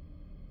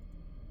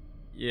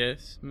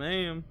 Yes,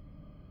 ma'am.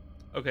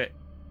 Okay.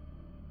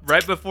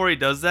 Right before he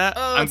does that,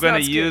 Oh, I'm it's gonna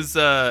not scary. use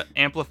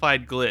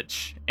amplified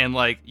glitch and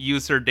like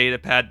use her data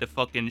pad to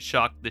fucking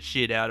shock the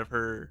shit out of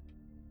her.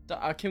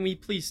 Can we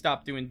please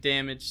stop doing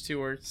damage to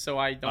her so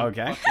I don't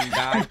Okay. fucking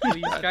die,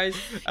 please, guys?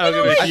 I'm know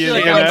gonna what? I She feel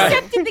is like gonna- I'm about,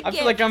 Accepted the I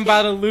feel like I'm gift.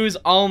 about to lose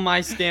all my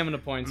stamina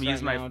points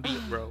use right my now.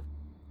 feet, bro.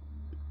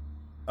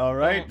 All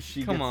right, Oh,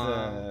 she come gets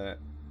on.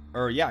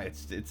 or yeah,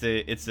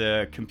 it's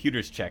a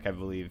computer's check, I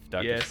believe,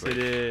 Dr. Yes, Squish. it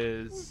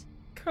is.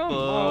 Come Fuck.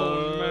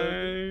 on,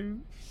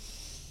 man.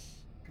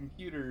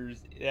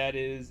 Computers, that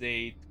is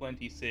a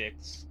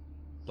 26.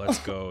 Let's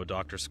go,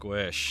 Dr.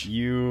 Squish.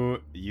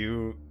 You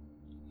do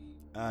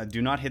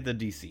not hit the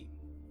DC.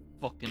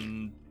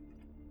 Fucking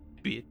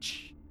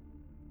bitch.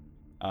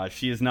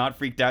 She is not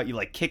freaked out. You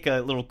like kick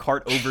a little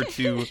cart over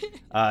to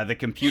the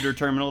computer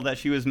terminal that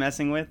she was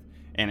messing with,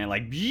 and it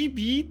like beep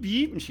beep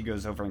beep, and she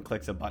goes over and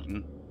clicks a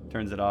button,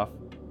 turns it off,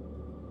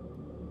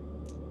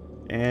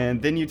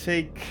 and then you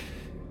take,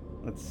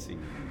 let's see,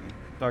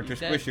 Dr. You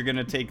Squish, said- you're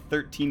gonna take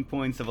 13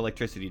 points of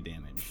electricity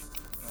damage.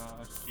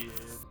 Oh shit.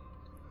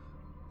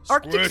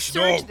 Arctic Squish,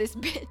 surge no. this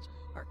bitch.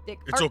 Arctic.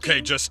 It's okay.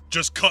 Arctic.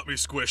 Just cut me,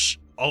 Squish.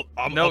 I'll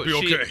No, be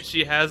okay.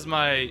 she has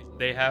my.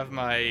 They have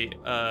my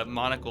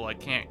monocle. I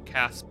can't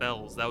cast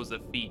spells. That was a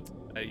feat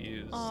I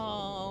used.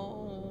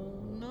 Oh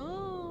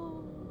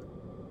no.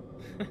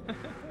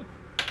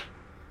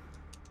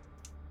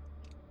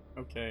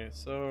 Okay,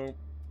 so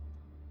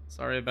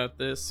sorry about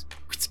this.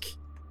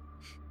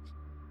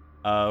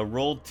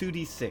 Roll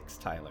 2d6,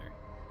 Tyler.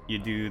 You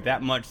do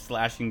that much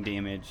slashing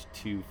damage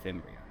to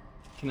Fimbria.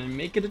 Can I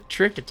make it a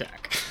trick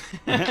attack?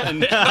 You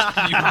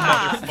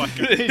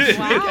motherfucker.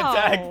 Wow.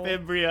 Attack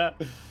Fimbria.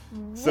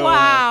 So-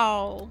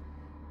 Wow.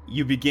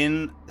 You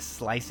begin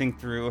slicing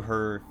through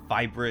her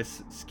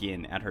fibrous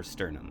skin at her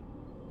sternum.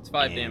 It's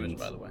 5 And- damage,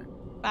 by the way.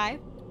 5.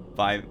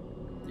 5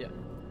 Yeah.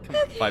 Come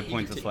on. 5 You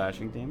points can of take-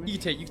 slashing damage. You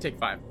can take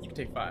 5. You can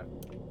take 5.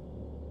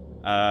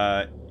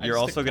 You're just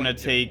also took gonna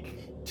 22.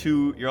 take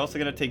 2. You're also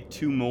gonna take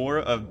 2 more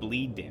of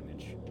bleed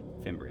damage,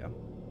 Fimbria,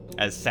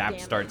 as sap Damn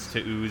it. starts to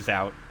ooze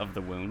out of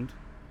the wound.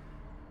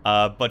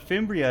 But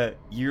Fimbria,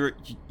 you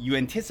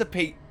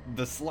anticipate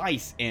the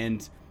slice,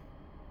 and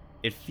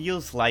it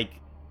feels like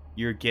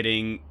you're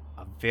getting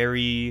a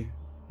very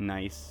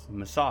nice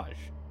massage.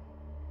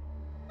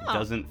 It Oh.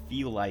 doesn't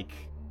feel like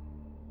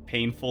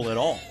painful at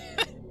all.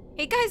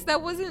 Hey guys,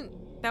 that wasn't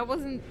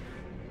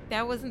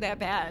that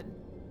bad.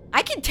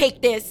 I can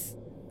take this,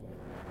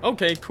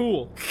 Okay,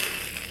 cool.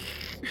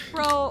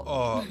 bro.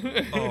 Oh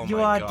You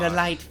my are God.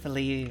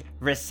 delightfully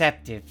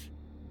receptive.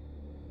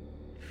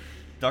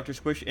 Dr.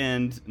 Squish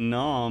and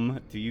Nom,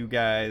 do you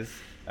guys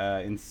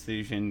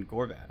incision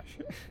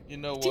Gorbash? You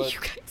know Do what? you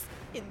guys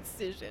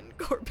incision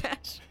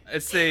Gorbash? I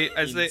say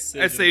Incision,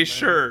 man.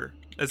 sure.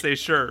 I say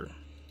sure.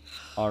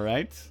 All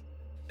right.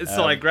 And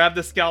so I Um, grab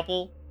the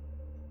scalpel,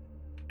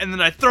 and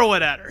then I throw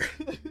it at her.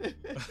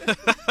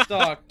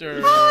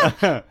 Doctor.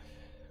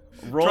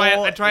 Roll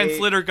I try and a-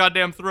 slit her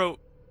goddamn throat.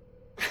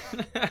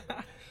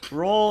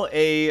 Roll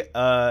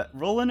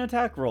an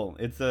attack roll.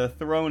 It's a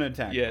thrown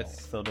attack.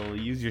 Yes. Roll, so it'll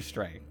use your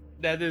strength.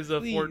 That is a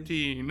Please.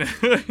 14.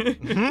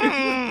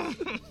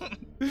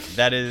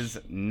 That is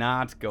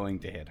not going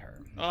to hit her.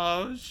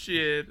 Oh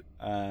shit.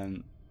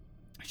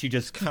 She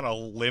just Kind of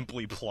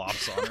limply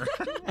plops on her.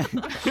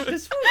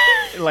 just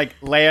like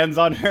lands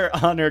on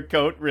her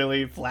coat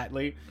really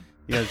flatly.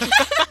 He goes,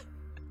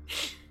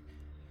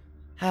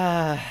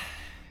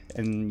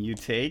 and you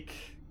take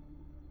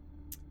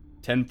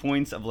 10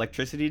 points of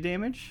electricity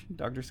damage,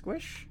 Dr.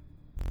 Squish.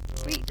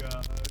 Wait,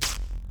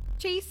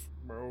 Chase,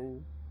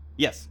 Bro.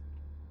 Yes.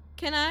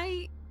 can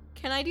I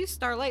do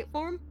starlight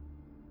form?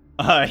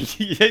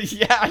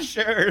 Yeah,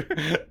 sure.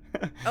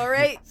 All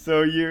right.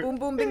 So you Boom,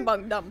 boom, bing,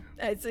 bong, dum.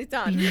 It's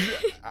on.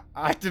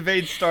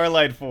 activate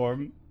Starlight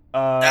form.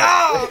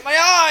 Oh,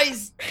 my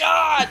eyes!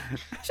 God!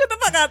 Shut the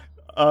fuck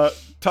up.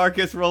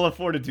 Tarkus, roll a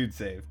fortitude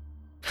save.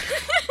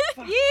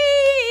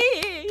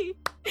 Yay!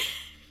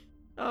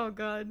 Oh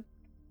god.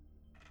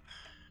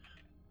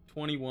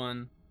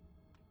 21.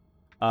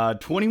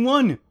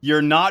 21.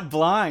 You're not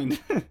blind.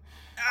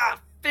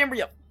 Ah,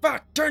 Fimbria!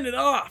 Fuck! Turn it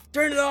off!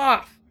 Turn it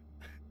off!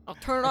 I'll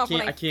turn it off when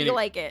can't- I I can't feel even-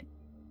 like it.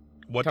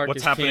 What's Tarkus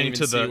can't happening even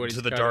to see the what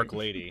he's dark cutting.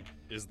 lady?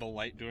 Is the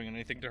light doing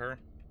anything to her?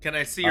 Can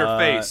I see her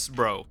face,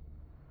 bro?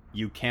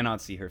 You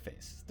cannot see her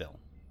face still.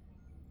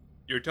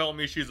 You're telling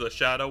me she's a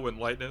shadow in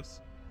lightness?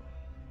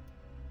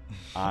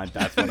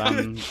 That's what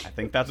I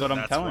think that's what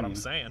I'm telling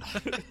That's what I'm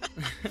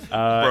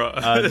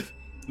you. saying.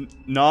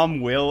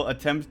 Nom will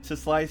attempt to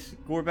slice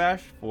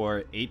Gorbash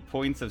for 8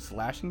 points of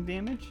slashing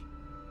damage.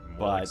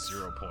 More like But-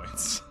 0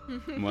 points.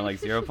 More like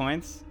 0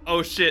 points.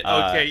 Oh shit,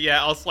 okay,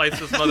 yeah, I'll slice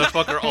this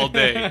motherfucker all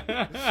day.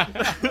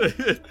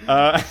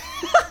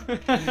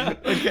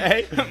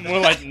 Okay. More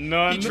like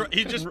none.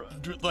 He just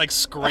like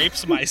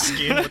scrapes my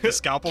skin with the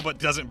scalpel, but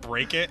doesn't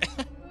break it.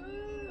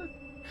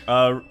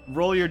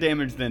 Roll your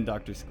damage then,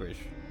 Dr. Squish.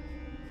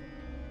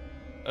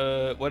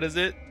 What is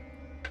it?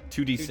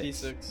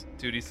 2d6.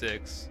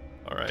 2d6.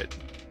 Alright.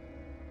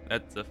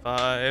 That's a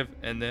 5,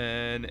 and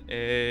then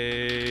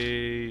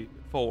a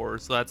 4,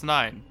 so that's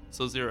 9.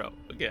 So 0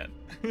 again.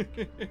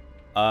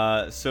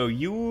 So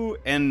you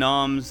and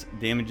Nom's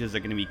damages are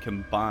going to be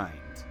combined.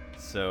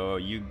 So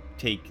you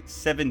take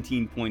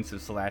 17 points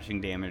of slashing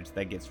damage.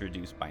 That gets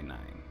reduced by 9.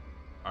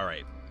 All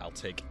right, I'll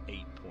take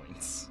 8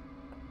 points.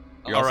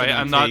 You're also Alright,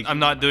 gonna take I'm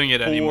not doing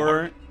it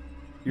anymore.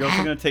 You're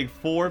also going to take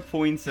 4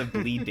 points of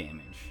bleed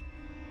damage.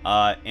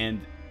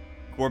 And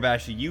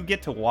Gorbash, you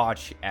get to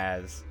watch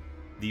as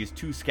these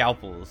two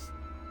scalpels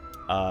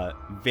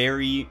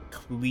very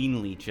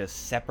cleanly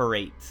just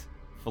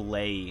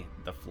fillet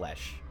the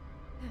flesh.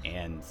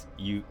 And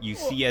you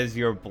see as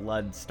your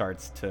blood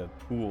starts to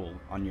pool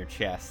on your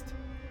chest,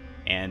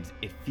 and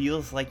it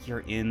feels like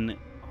you're in a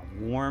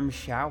warm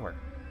shower.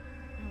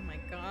 Oh my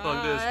god.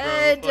 Fuck this,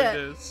 bro. Fuck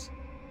this.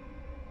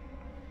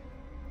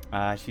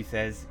 She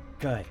says,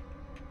 "Good.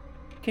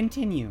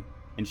 Continue."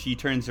 And she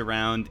turns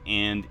around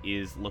and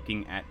is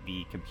looking at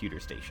the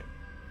computer station.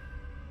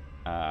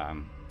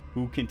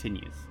 Who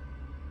continues?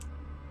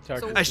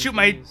 Tarkus I shoot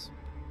my- continues.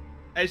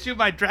 I shoot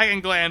my dragon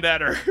gland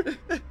at her.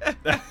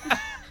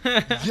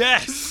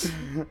 Yes.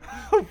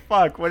 Oh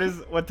fuck!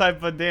 What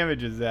type of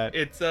damage is that?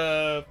 It's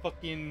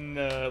fucking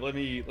let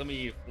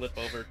me flip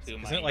over to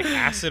my Isn't it like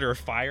acid or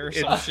fire or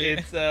some shit?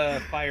 it's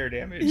fire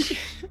damage.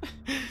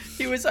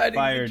 He was hiding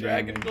Fire the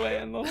dragon damage.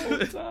 gland the whole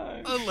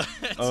time.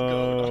 Let's Oh,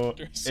 go,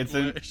 Dr. it's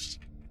a- Squish.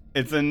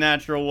 It's a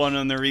natural one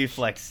on the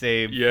reflex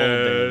save. Full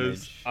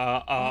Yes.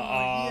 damage.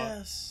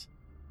 Yes.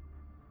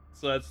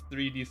 So that's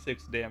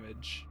 3d6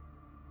 damage.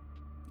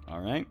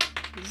 All right.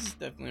 This is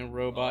definitely a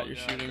robot you're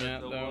God, shooting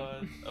that's at, a though.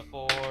 1, a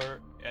 4,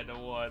 and a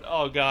 1.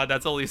 Oh god,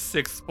 that's only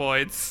 6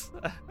 points.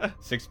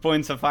 6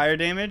 points of fire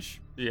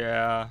damage.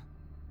 Yeah.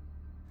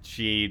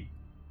 She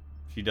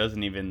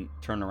doesn't even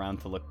turn around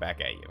to look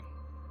back at you.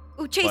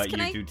 Ooh, Chase, But can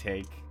you I? do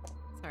take.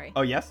 Sorry.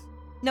 Oh yes.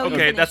 No. you Okay,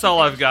 finish, that's you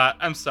all I've finish. got.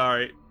 I'm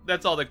sorry.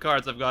 That's all the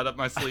cards I've got up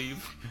my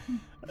sleeve.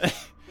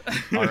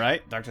 All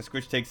right. Dr.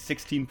 Squish takes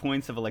 16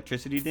 points of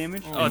electricity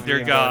damage. Oh, Fimbria, dear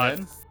go God.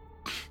 ahead.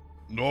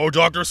 No,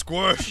 Dr.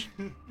 Squish.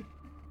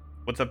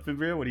 What's up,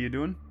 Fimbria? What are you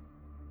doing?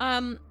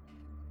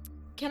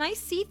 Can I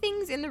see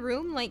things in the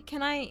room? Like,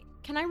 can I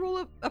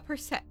roll a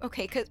percent?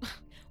 Okay, because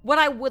what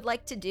I would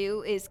like to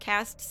do is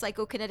cast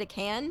Psychokinetic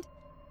Hand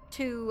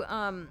to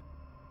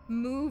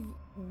move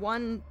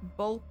one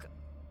bulk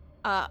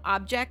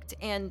object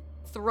and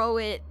throw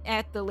it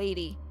at the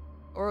lady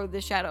or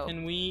the shadow.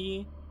 Can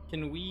we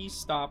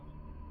stop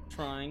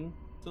trying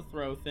to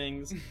throw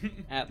things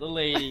at the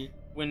lady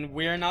when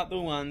we're not the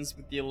ones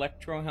with the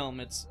electro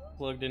helmets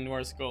plugged into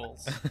our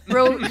skulls?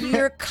 Bro,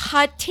 you're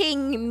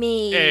cutting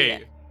me.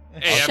 Hey,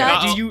 Shut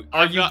I'm Do not, you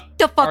I've got,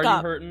 the fuck are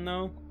up. you hurting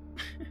though?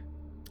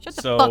 Shut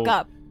the So- fuck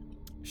up.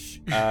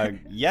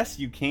 Yes,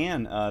 you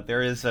can.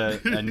 There is a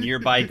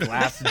nearby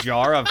glass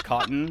jar of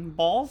cotton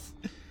balls.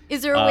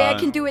 Is there a way I uh,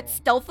 can do it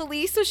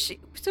stealthily so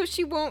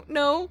she won't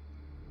know?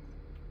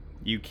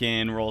 You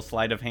can roll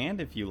sleight of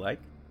hand if you like.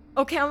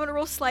 Okay, I'm gonna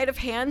roll sleight of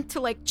hand to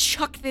like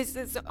chuck this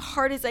as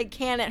hard as I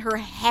can at her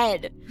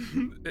head.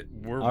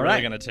 We're All really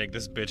right. gonna take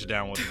this bitch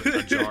down with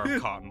a jar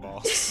of cotton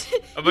balls.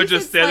 I'm gonna You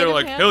just said stand there sleight of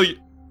like, hand? hell yeah.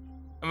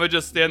 I'm gonna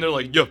just stand there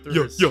like, yo, Through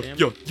yo, his yo,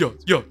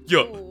 stamina.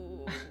 yo.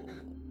 Ooh.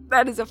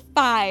 That is a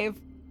 5.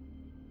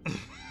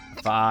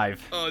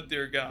 5. Oh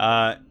dear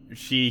God.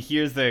 She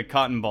hears the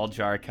cotton ball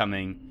jar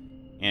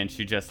coming, and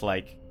she just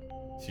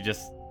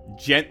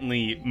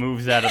gently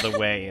moves out of the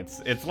way.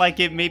 It's like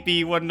it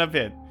maybe wouldn't have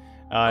hit.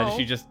 Oh.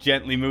 She just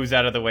gently moves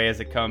out of the way as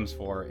it comes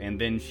for her, and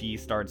then she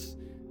starts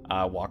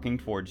walking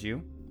towards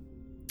you.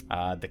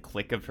 The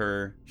click of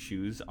her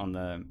shoes on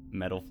the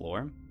metal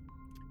floor,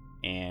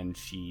 and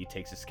she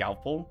takes a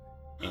scalpel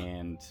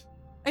and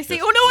I say,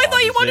 Just oh no, I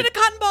thought you lodges wanted it. a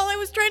cotton ball. I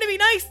was trying to be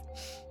nice.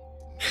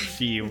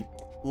 she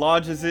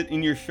lodges it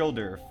in your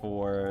shoulder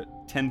for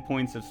 10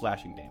 points of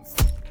slashing damage.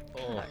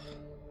 Oh.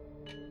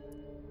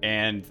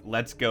 And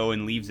lets go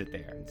and leaves it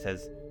there and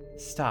says,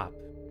 "Stop."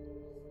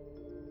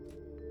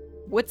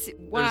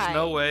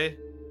 Why?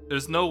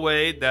 There's no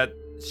way that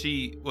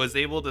she was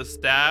able to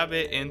stab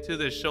it into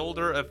the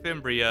shoulder of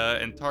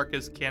Fimbria and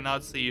Tarkus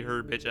cannot see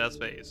her bitch ass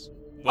face.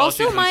 While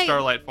Also, she's my- in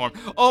Starlight form.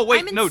 Oh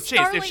wait, I'm in no, Chase,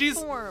 Starlight if she's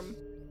form.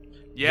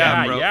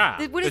 yeah, bro.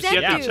 yeah. What does But she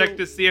that have do? to check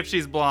to see if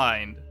she's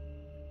blind.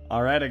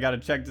 All right, I gotta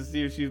check to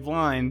see if she's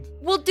blind.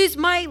 Well, does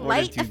my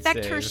light Fortitude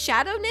affect her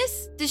save.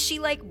 shadowness? Does she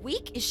like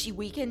weak? Is she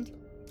weakened?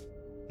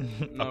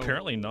 No.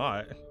 Apparently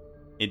not.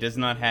 It does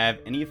not have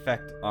any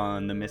effect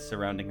on the mist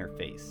surrounding her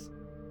face.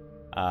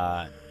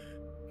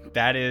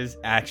 That is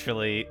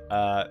actually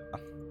a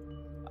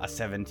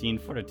 17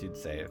 fortitude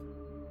save.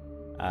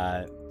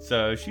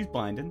 So she's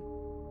blinded.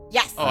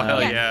 Yes. Oh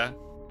hell yes. yeah.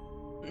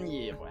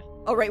 Yeah, boy.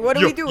 All right, what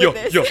do we do with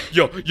this? Yo.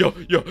 Kid,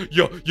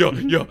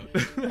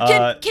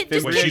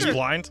 just Wait, kick she's her.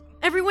 blind?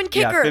 Everyone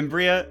kick Yeah, her.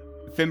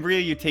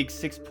 Fimbria, you take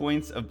 6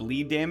 points of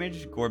bleed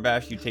damage.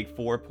 Gorbash, you take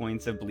 4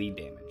 points of bleed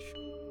damage.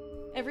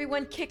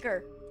 Everyone kick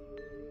her.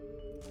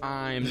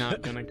 I'm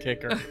not gonna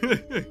kick her.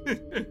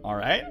 All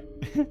right.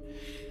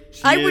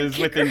 She I would is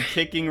kick within her.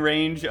 kicking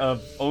range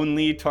of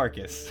only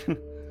Tarkus.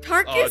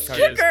 Tarkus, Tarkus.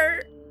 kick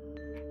her.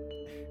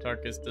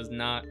 Tarkus does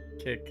not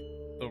kick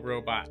the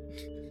robot.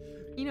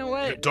 You know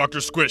what? Dr.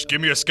 Squish,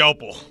 give me a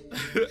scalpel.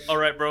 All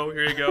right, bro.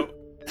 Here you go.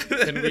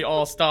 Can we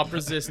all stop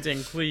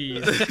resisting,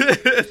 please?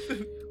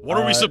 What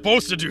are we Uh,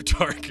 supposed to do,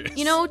 Tarkus?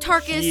 You know,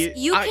 Tarkus, He-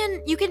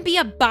 you can be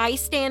a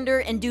bystander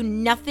and do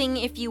nothing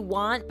if you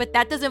want, but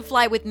that doesn't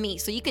fly with me.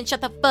 So you can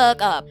shut the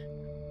fuck up.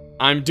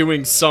 I'm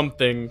doing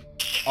something.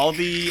 All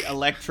the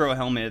electro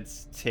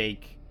helmets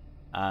take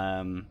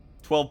 12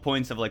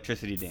 points of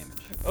electricity damage.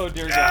 Oh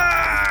dear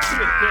God.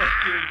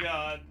 Dear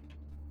God.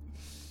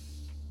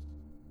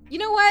 You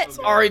know what?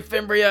 Sorry,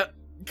 Fimbria.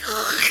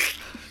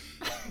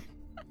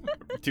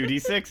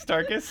 2d6,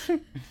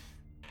 Tarkus.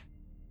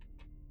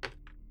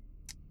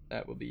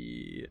 That will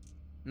be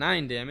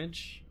 9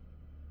 damage.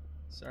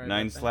 Sorry.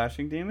 9 about that.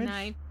 slashing damage.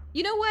 9.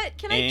 You know what?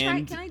 Can I try?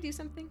 And- Can I do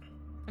something?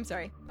 I'm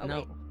sorry. Oh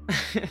No.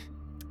 wait.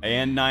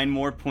 And 9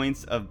 more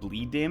points of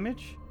bleed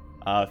damage.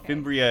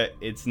 Fimbria,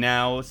 it's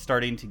now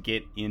starting to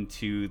get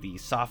into the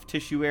soft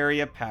tissue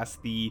area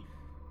past the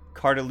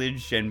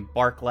cartilage and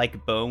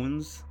bark-like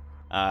bones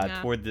Yeah.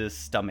 toward the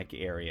stomach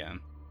area.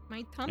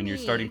 My tummy. And you're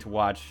starting to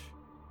watch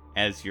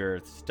as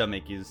your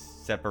stomach is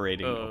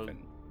separating Oh, open.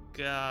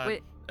 God.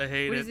 Wait, I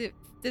hate What it. is it?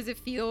 Does it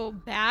feel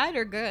bad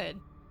or good?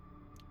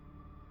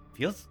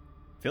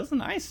 Feels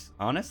nice,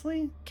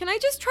 honestly. Can I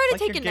just try to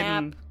Like take a you're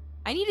nap?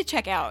 I need to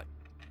check out.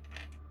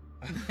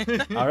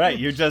 All right,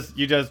 you just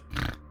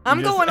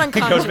I'm just going go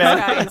unconscious, to bed.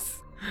 guys.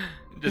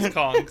 Just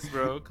conks,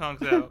 bro.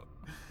 Conks out.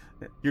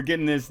 You're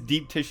getting this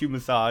deep tissue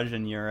massage,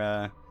 and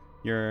you're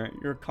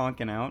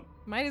conking out.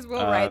 Might as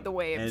well ride the And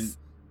waves.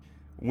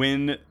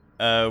 when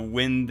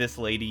this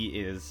lady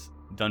is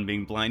done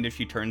being blinded,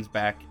 she turns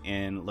back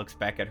and looks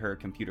back at her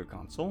computer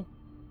console.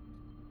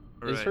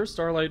 Is Right. her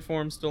starlight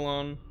form still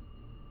on?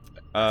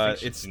 think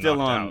she's It's still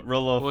knocked on. out.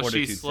 Roll a Well, she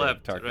fortitude save,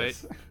 slept,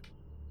 Tarkus.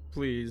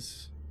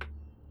 Please.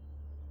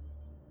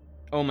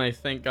 Oh my,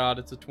 thank God,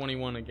 it's a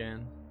 21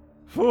 again.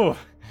 Whew.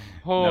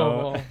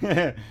 Oh.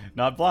 No.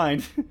 Not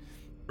blind.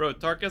 Bro,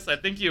 Tarkus, I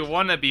think you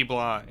want to be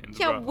blind.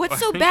 Yeah, bro. what's I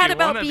so think bad you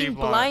about wanna be being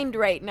blind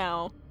right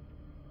now?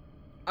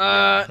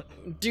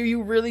 Do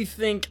you really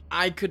think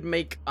I could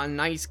make a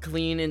nice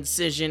clean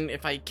incision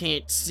if I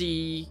can't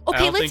see? Okay,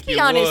 don't let's think be you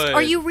honest. Are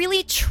would. you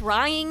really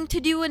trying to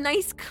do a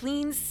nice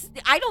clean?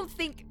 I don't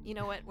think. You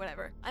know what?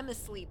 Whatever. I'm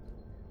asleep.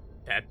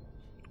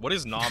 What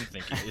is Nom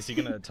thinking? Is he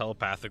gonna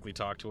telepathically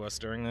talk to us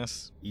during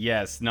this?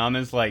 Yes,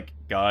 Nama's like,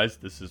 guys,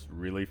 this is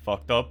really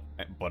fucked up,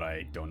 but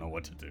I don't know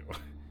what to do.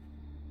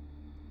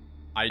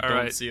 I don't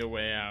right. see a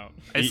way out.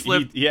 I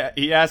slipped.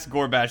 He asked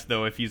Gorbash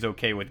though if he's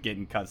okay with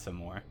getting cut some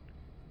more.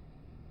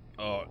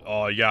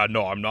 Yeah,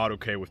 no, I'm not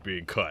okay with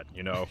being cut.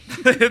 You know,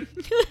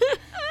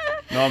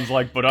 Nam's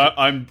like, but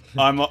I'm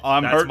hurting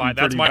that's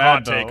pretty my bad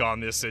hot take though. on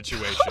this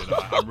situation.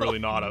 I'm really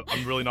not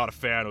a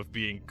fan of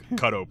being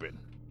cut open.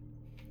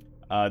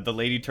 The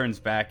lady turns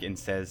back and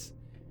says,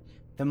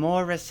 The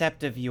more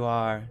receptive you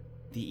are,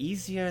 the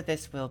easier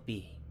this will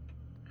be.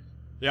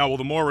 Yeah, well,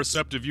 the more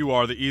receptive you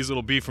are, the easier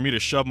it'll be for me to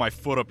shove my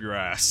foot up your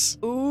ass.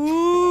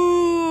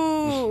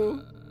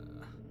 Ooh.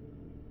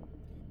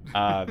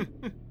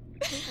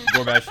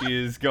 Gorbash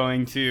is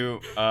going to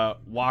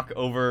walk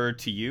over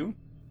to you,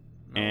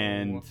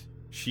 and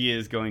she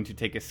is going to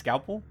take a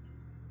scalpel,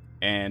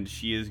 and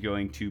she is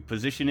going to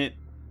position it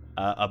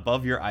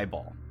above your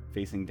eyeball,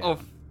 facing down, Oh,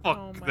 fuck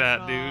Oh my that,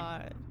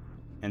 God.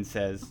 and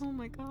says, Oh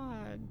my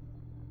God.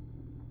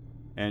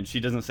 and she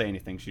doesn't say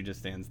anything, she just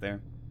stands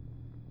there.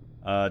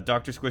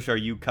 Dr. Squish, are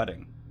you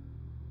cutting?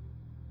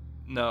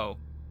 dude. No.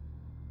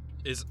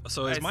 Is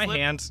I my slipped-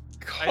 hand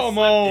Come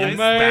I on, slipped-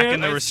 man. back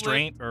in the I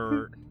restraint,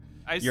 or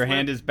Your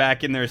hand is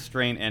back in the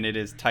restraint, and it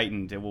is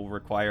tightened. It will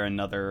require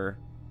another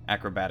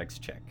acrobatics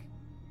check.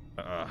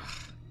 I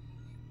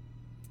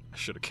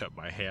should have kept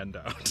my hand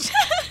out.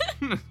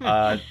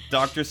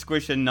 Dr.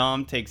 Squish and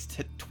Nom takes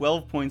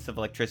 12 points of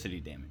electricity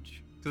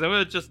damage. Because I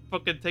would just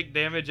fucking take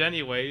damage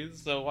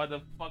anyways, so why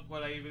the fuck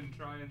would I even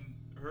try and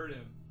hurt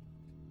him?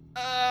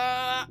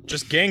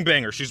 Just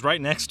gangbang her. She's right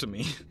next to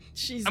me.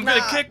 She's I'm gonna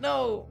not. kick-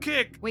 No.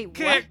 Kick! Wait,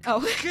 kick!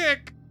 what? Oh.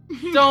 Kick!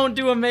 Don't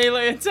do a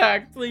melee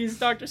attack, please,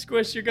 Dr.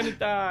 Squish. You're gonna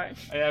die.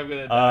 I am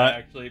gonna die,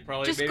 actually.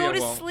 Probably. Just maybe go I to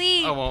won't.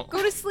 sleep. I won't.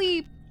 Go to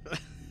sleep.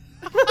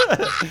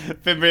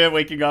 Fimbria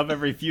waking up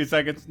every few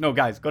seconds. No,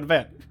 guys, go to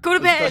bed. Go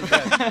to Let's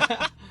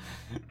bed.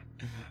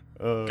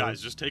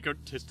 Guys, just take a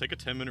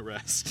 10-minute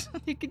rest.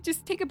 You could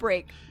just take a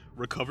break.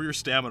 Recover your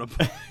stamina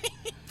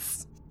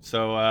points.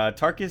 So,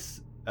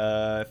 Tarkus,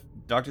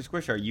 Dr.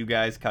 Squish, are you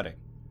guys cutting?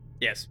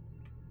 Yes.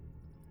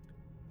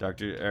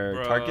 Tarkus,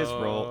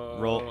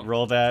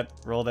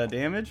 roll that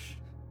damage.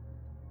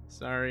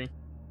 Sorry.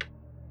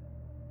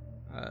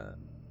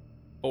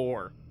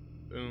 4.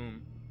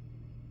 Boom.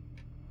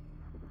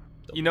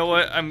 You know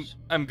what?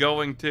 I'm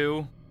going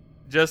to,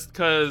 just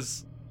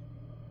cause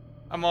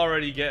I'm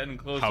already getting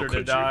How closer could to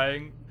you?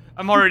 dying.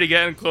 I'm already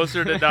getting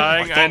closer to I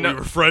dying. thought I know. we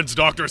were friends,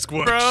 Dr.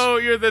 Squish. Bro,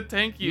 you're the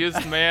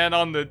tankiest man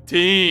on the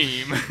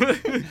team.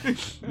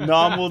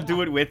 Nom will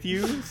do it with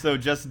you, so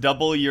just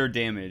double your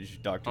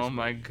damage, Dr. Oh Squish.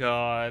 my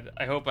god.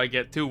 I hope I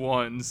get 2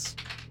 1s.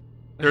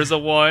 There's a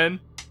 1.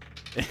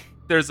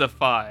 There's a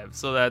 5.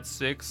 So that's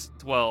 6,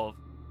 12.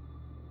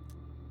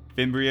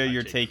 Fimbria, I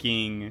you're take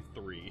taking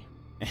 3.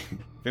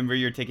 Fimbria,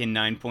 you're taking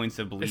 9 points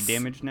of bleed This-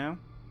 damage now.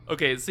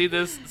 Okay, see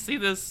this,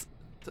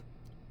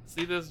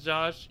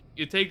 Josh?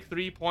 You take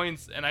 3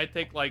 points and I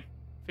take like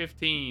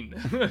 15.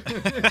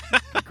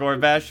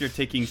 Gorbash, you're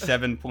taking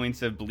 7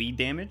 points of bleed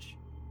damage.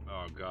 Oh,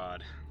 Oh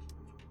God.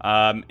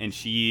 And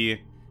she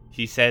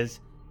says,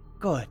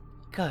 "Good,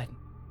 good."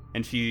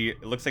 And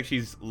it looks like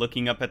she's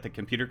looking up at the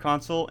computer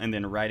console and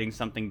then writing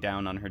something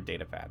down on her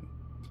data pad.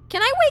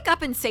 Can I wake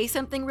up and say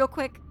something real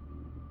quick?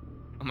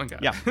 Oh my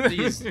god. Yeah.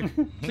 Please,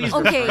 please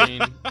Okay.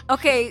 refrain.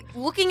 Okay,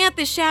 looking at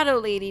the shadow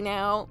lady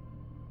now.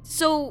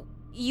 So,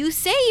 you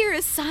say you're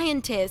a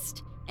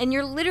scientist, and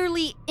you're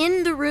literally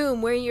in the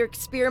room where you're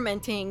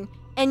experimenting,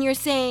 and you're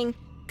saying,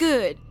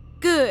 good,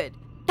 good.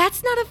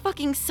 That's not a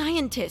fucking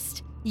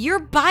scientist. You're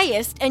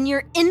biased, and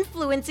you're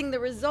influencing the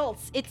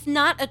results. It's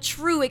not a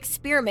true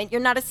experiment. You're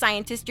not a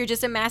scientist, you're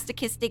just a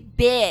masochistic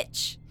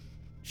bitch.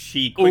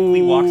 She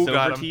quickly walks got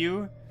over him. to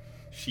you.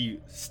 She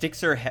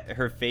sticks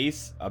her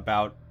face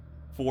about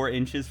 4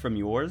 inches from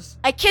yours.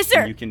 I kiss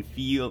And her. you can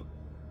feel.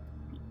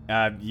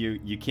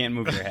 You can't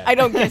move your head. I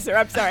don't kiss her,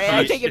 I'm sorry.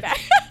 I She- take it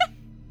back.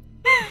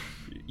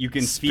 You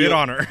can Spit feel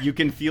on her. You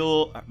can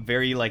feel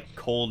very like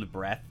cold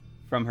breath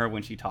from her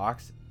when she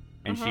talks,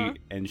 and Uh-huh.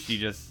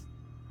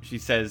 she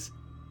says,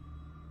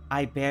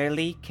 I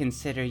barely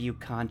consider you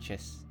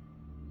conscious.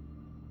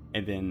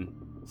 and then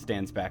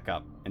stands back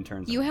up and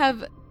turns. You away.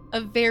 have a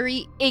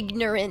very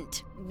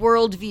ignorant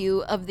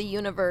worldview of the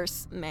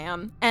universe,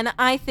 ma'am. And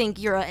I think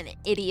you're an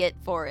idiot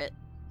for it.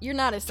 You're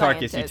not a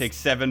scientist. Tarkus, you take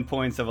 7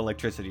 points of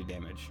electricity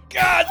damage.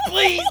 God,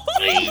 please,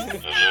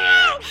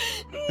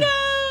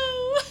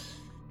 No!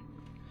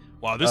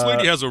 Wow, this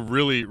lady has a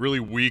really, really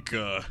weak,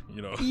 You're a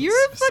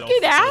self- fucking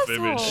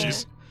self-image. asshole.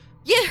 She's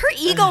Yeah, her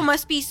ego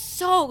must be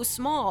so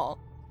small.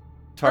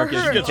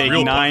 Tarkus, her. you It's take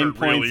real 9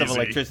 pucker real points of easy.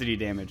 electricity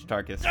damage,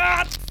 Tarkus.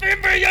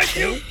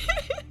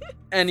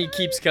 And he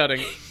keeps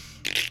cutting.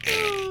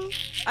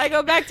 I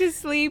go back to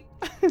sleep.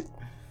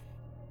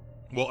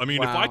 Well, I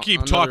mean, if I Wow, keep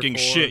another talking 4.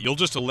 shit, you'll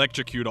just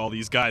electrocute all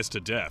these guys to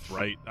death,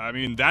 right? I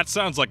mean, that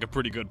sounds like a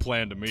pretty good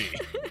plan to me.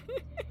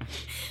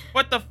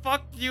 What the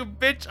fuck, you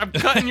bitch? I'm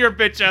cutting your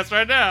bitch ass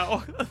right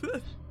now.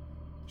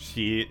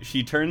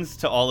 She turns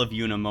to all of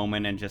you in a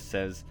moment and just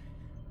says,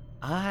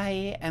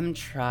 I am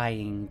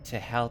trying to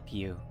help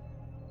you.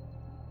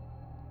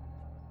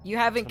 You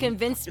haven't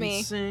convinced me.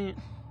 Insane.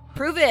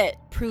 Prove it.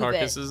 Prove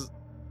it.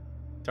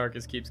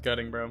 Tarkus keeps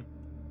cutting, bro.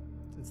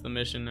 It's the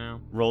mission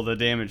now. roll the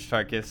damage,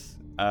 Tarkus.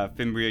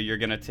 Fimbria, you're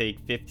gonna take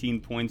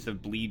 15 points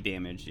of bleed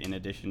damage in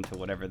addition to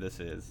whatever this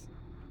is.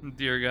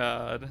 Dear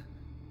God.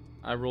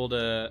 I rolled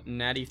a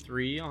natty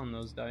 3 on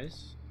those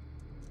dice.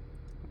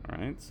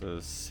 Alright, so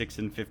 6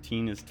 and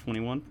 15 is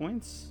 21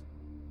 points.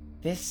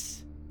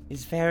 This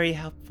is very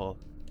helpful.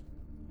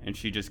 And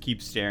she just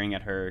keeps staring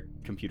at her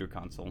computer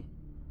console.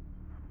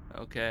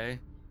 Okay.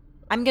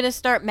 I'm gonna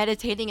start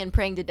meditating and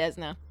praying to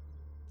Desna.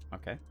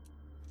 Okay.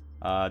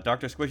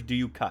 Dr. Squish, do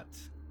you cut?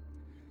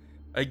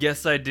 I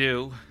guess I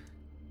do.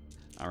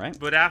 Alright.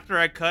 But after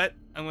I cut,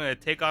 I'm gonna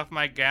take off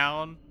my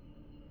gown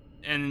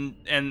and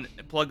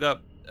plug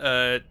up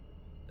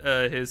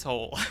his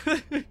hole.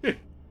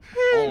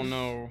 Oh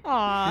no.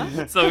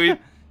 Aw. So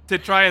to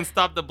try and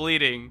stop the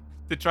bleeding.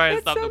 To try and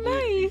That's stop so the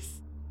bleeding.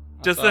 nice.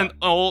 Just an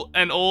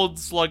old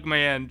slug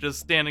man just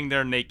standing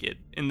there naked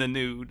in the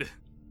nude.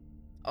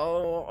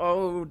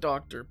 Oh,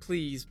 doctor,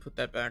 please put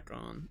that back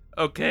on.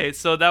 Okay,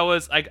 so that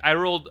was I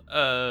rolled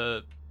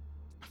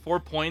 4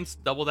 points,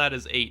 double that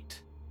is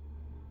 8.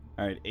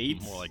 Alright,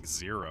 8. More like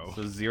 0.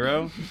 So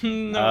 0.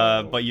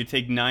 No. But you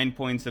take 9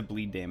 points of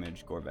bleed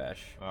damage, Gorbash.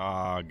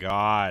 Oh,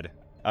 God.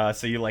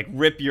 So you like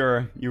rip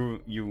you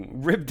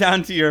rip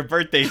down to your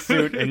birthday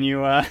suit and you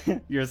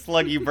your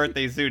sluggy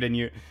birthday suit and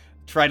you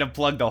try to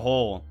plug the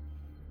hole.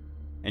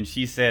 And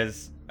she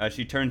says,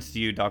 she turns to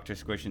you, Dr.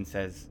 Squish, and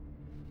says,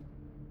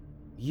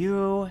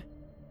 You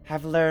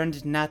have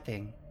learned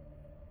nothing.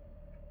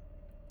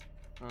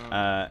 Oh,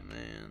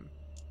 man.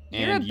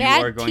 You're a and you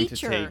bad are going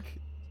teacher. to take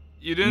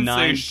You didn't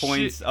 9 say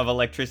points shit. of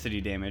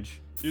electricity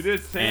damage. You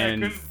didn't say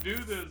and- I couldn't do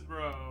this,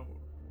 bro.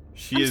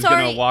 She I'm is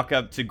sorry. gonna walk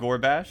up to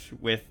Gorbash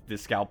with the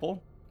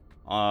scalpel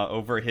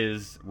over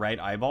his right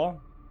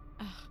eyeball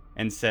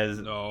and says,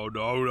 No,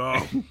 no,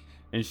 no.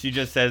 and she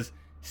just says,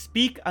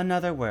 "Speak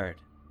another word."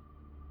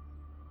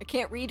 I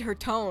can't read her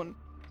tone.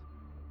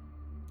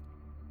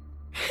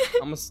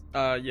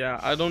 Yeah,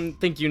 I don't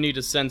think you need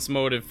a sense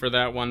motive for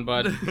that one,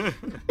 bud.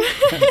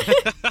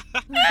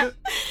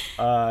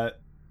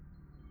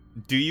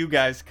 Do you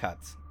guys cut?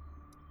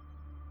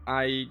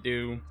 I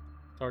do.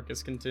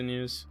 Tarkus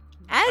continues.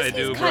 As I he's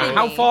do, bro. cutting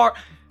How me- far?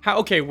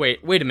 Okay,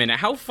 wait a minute.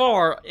 How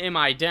far am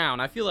I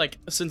down? I feel like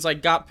since I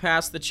got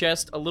past the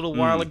chest a little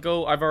while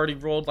ago, I've already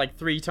rolled like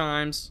 3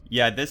 times.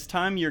 Yeah, this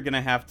time you're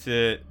gonna have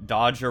to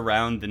dodge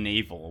around the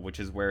navel, which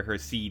is where her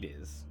seed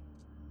is.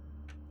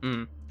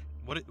 Mm.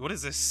 What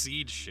is this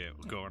seed shit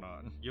going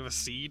on? You have a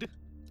seed?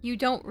 You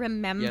don't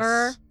remember?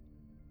 Yes.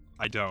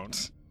 I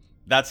don't.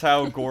 That's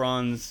how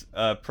Gorons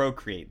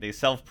procreate. They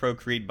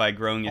self-procreate by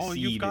growing a Oh,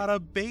 seed. you've got a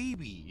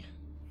baby.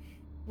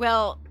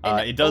 Well,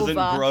 an It doesn't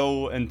ova.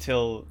 grow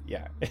until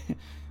it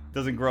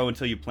doesn't grow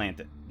until you plant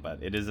it,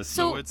 but it is a seed.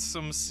 So- So it's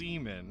some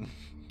semen.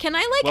 Can I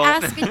like Well-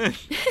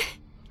 ask?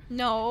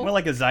 No. More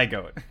like a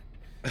zygote.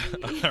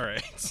 All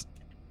right.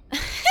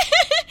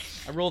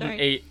 I rolled an Sorry.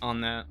 8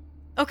 on that.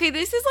 Okay,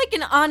 this is like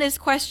an honest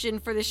question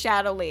for the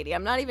Shadow Lady.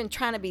 I'm not even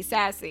trying to be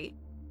sassy.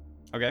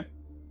 Okay.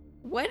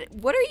 What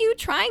are you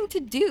trying to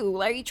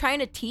do? Are you trying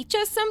to teach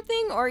us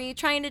something, or are you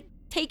trying to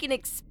take an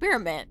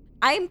experiment?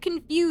 I'm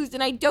confused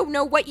and I don't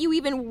know what you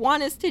even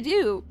want us to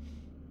do.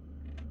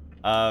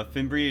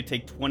 Fimbria,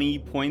 take 20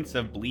 points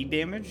of bleed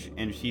damage,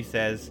 and she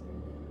says,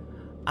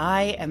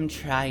 I am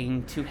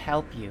trying to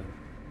help you.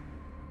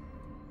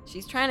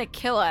 She's trying to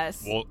kill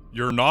us. Well,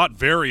 you're not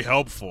very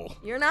helpful.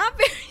 You're not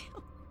very...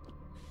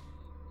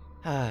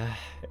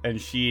 and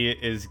she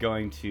is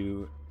going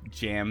to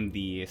jam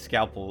the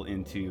scalpel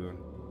into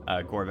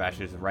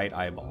Gorbash's right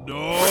eyeball. No!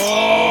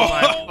 Oh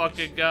my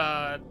fucking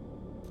god.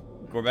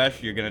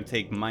 Gorbash, you're going to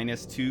take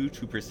 -2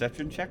 to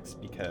perception checks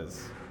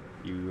because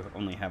you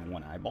only have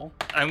one eyeball.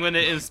 I'm gonna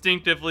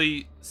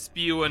instinctively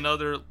spew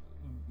another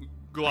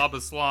glob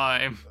of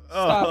slime.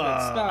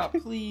 Stop,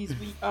 please.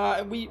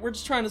 We're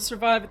just trying to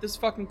survive at this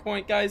fucking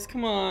point, guys.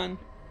 Come on.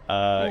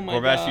 Oh my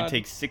Gorbash, you God.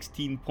 take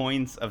 16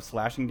 points of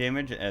slashing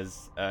damage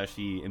as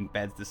she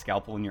embeds the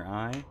scalpel in your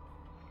eye.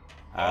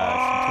 She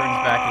turns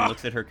back and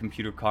looks at her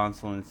computer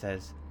console and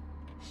says,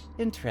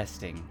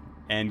 interesting.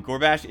 And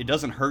Gorbash, it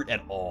doesn't hurt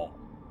at all.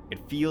 It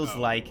feels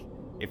like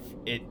if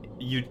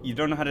you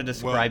don't know how to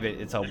describe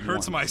it. It's a It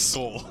hurts warmth. my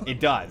soul. It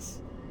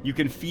does. You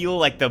can feel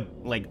like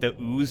the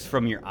ooze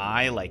from your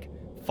eye like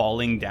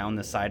falling down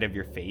the side of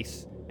your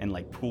face and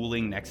like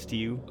pooling next to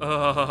you.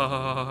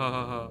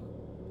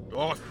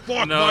 Oh,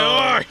 fuck No,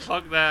 my eye!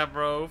 fuck that,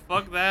 bro.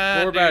 Fuck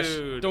that, Gorbash,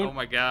 dude. don't- Oh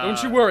my god.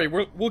 Don't you worry.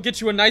 We'll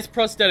get you a nice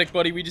prosthetic,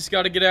 buddy. We just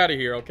gotta get out of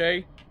here,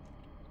 okay?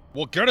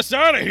 Well, get us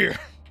out of here!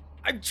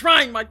 I'm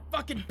trying my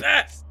fucking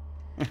best.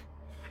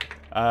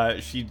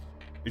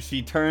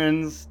 She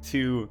turns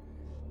to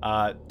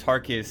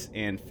Tarkus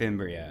and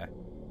Fimbria,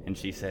 and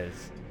she says,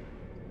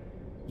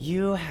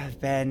 You have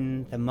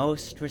been the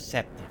most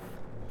receptive.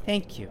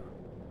 Thank you.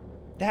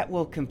 That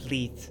will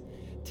complete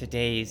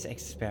today's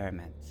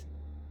experiment.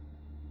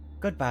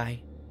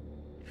 Goodbye.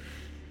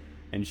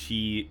 and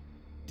she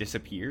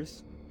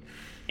disappears,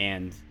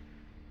 and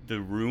the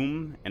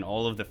room and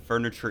all of the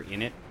furniture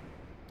in it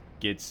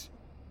gets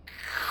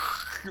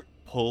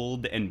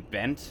pulled and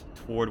bent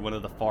toward one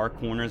of the far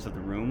corners of the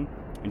room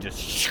and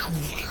just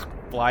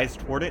flies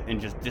toward it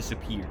and just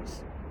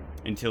disappears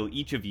until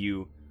each of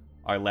you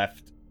are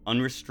left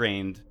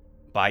unrestrained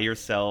by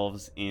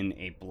yourselves in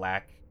a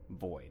black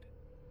void.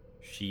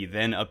 She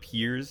then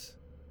appears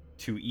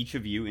to each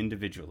of you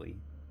individually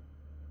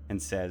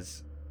and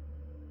says,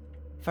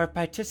 For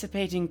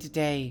participating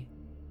today,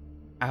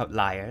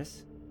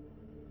 outliers,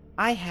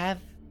 I have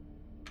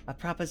a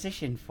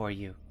proposition for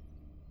you.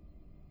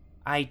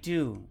 I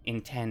do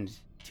intend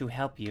to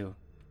help you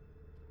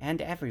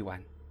and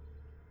everyone.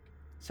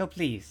 So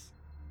please,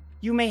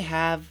 you may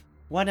have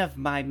one of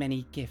my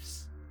many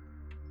gifts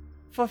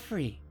for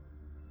free.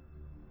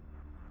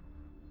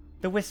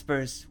 The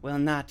whispers will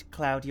not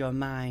cloud your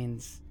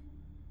minds,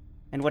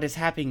 and what is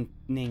happening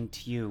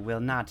to you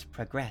will not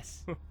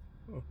progress.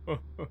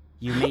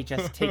 You may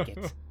just take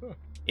it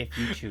if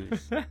you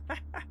choose.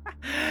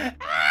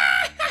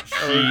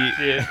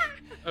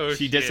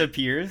 She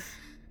disappears.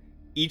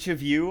 Each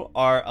of you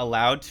are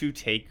allowed to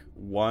take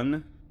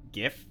one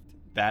gift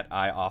that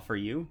I offer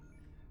you.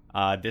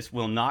 This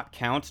will not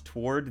count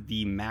toward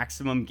the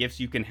maximum gifts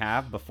you can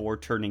have before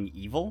turning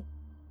evil.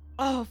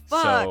 Oh,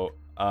 fuck.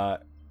 So,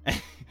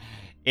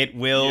 it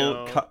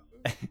will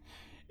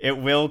it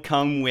will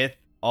come with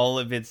all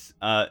of its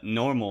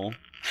normal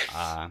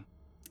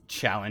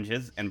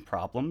challenges and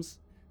problems,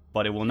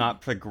 but it will not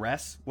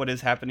progress what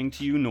is happening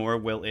to you, nor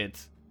will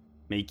it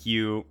make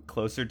you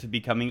closer to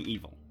becoming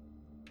evil.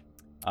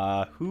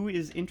 Who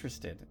is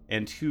interested,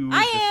 and who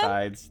I am.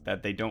 decides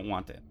that they don't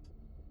want it?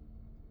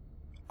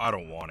 I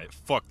don't want it.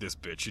 Fuck this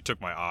bitch. She took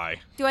my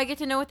eye. Do I get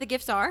to know what the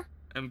gifts are?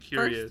 I'm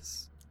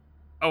curious.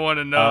 I want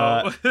to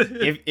know.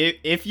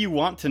 If you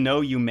want to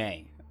know, you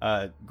may.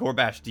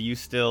 Gorbash, do you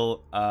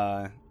still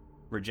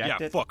reject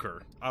Yeah, it? fuck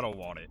her. I don't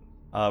want it.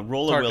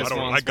 Roll a Tarkus will I, don't,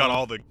 save. I got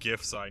all the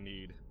gifts I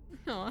need.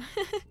 Aw.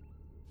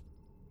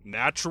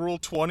 Natural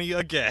 20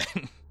 again.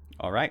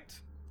 All right,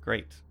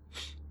 great.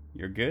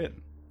 You're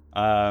good.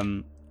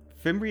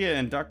 Fimbria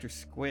and Dr.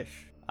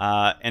 Squish.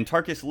 And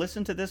Tarkus,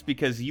 listen to this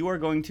because you are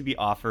going to be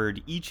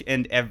offered each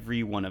and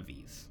every one of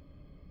these.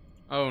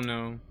 Oh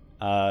no.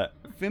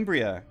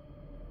 Fimbria,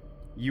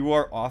 you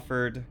are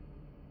offered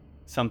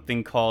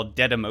something called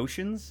Dead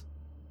Emotions.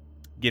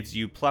 Gives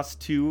you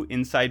 +2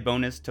 inside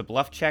bonus to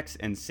bluff checks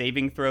and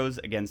saving throws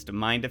against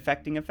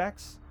mind-affecting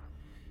effects.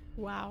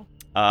 Wow.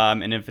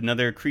 And if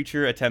another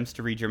creature attempts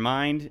to read your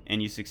mind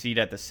and you succeed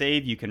at the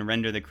save, you can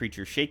render the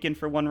creature shaken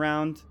for 1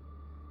 round.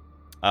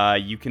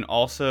 You can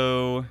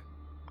also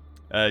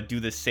do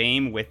the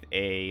same with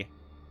a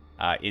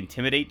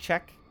intimidate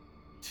check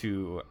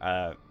to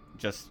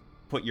just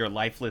put your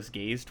lifeless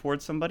gaze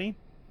towards somebody,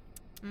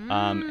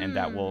 and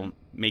that will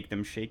make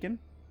them shaken.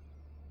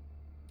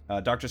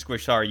 Dr.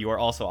 Squishar, you are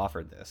also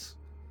offered this.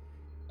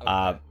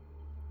 Okay.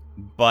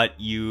 But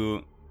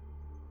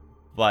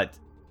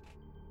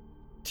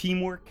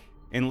teamwork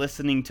and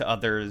listening to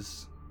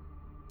others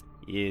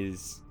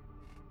is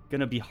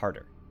gonna be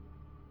harder.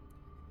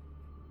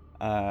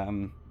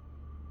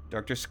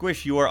 Dr.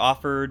 Squish, you are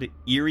offered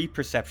eerie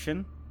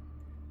perception.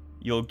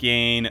 You'll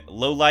gain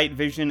low light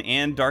vision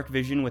and dark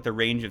vision with a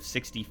range of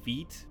 60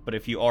 feet, but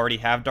if you already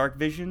have dark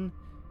vision,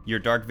 your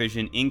dark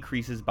vision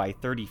increases by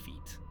 30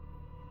 feet.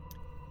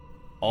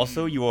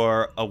 Also, you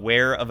are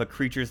aware of a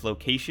creature's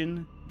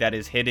location that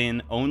is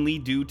hidden only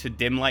due to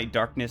dim light,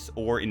 darkness,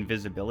 or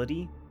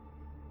invisibility.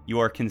 You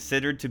are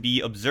considered to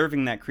be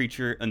observing that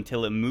creature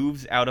until it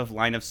moves out of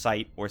line of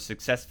sight or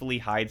successfully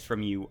hides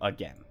from you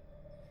again.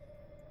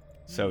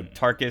 So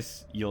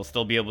Tarkus, you'll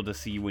still be able to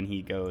see when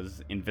he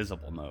goes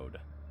invisible mode.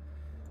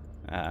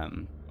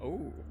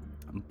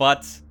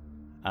 But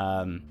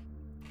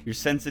your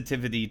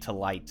sensitivity to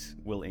light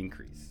will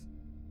increase.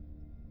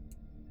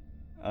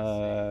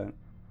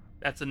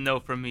 That's a no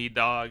from me,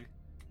 dog.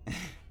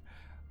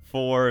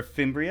 For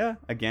Fimbria,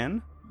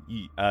 again,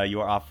 you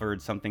are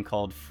offered something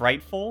called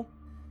Frightful.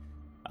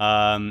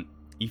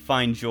 You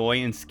find joy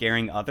in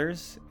scaring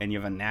others, and you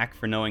have a knack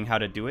for knowing how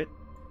to do it.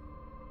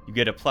 You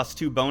get a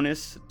 +2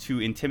 bonus to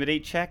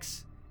intimidate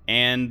checks,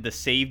 and the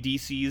save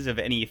DCs of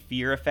any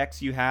fear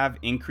effects you have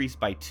increase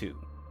by 2.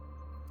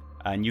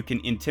 And you can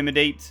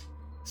intimidate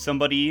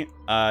somebody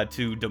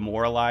to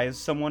demoralize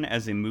someone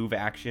as a move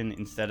action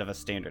instead of a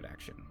standard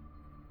action.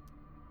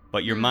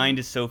 But your mind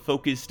is so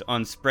focused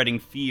on spreading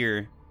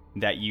fear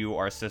that you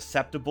are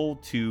susceptible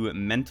to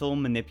mental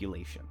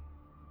manipulation.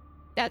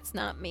 That's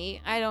not me.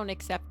 I don't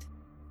accept.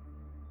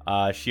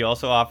 She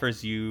also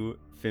offers you,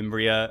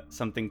 Fimbria,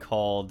 something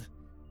called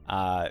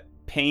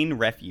Pain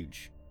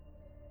Refuge.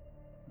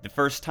 The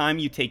first time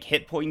you take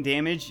hit point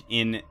damage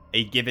in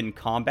a given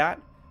combat,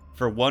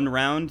 for 1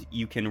 round,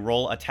 you can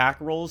roll attack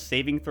rolls,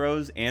 saving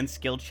throws, and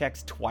skill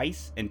checks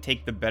twice and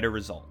take the better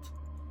result.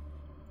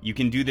 You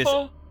can do this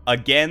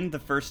again the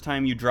first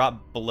time you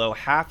drop below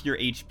half your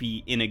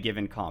HP in a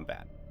given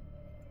combat.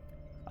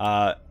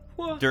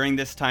 During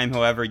this time,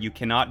 however, you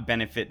cannot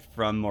benefit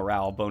from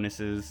morale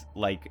bonuses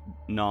like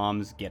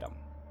Noms get 'em.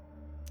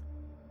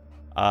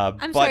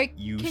 But sorry,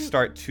 you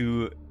start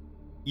to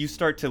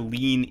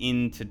lean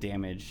into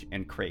damage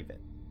and crave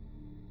it.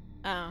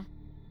 Oh.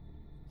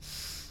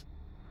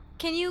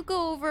 Can you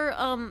go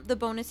over the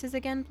bonuses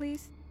again,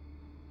 please?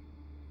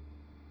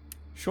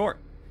 Sure.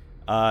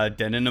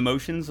 Deadened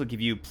Emotions will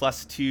give you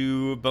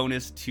 +2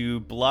 bonus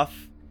to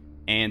bluff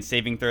and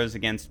saving throws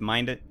against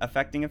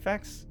mind-affecting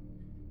effects.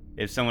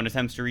 If someone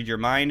attempts to read your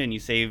mind and you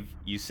save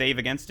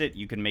against it,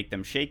 you can make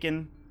them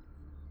shaken.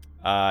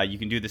 You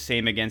can do the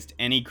same against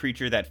any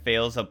creature that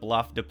fails a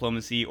bluff,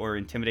 diplomacy, or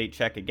intimidate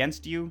check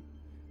against you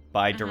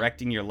by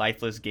directing your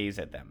lifeless gaze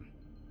at them.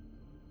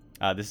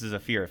 This is a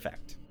fear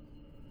effect.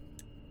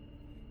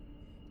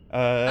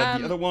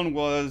 The other one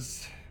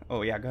was...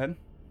 Oh, yeah, go ahead.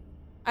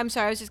 I'm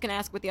sorry, I was just going to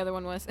ask what the other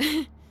one was.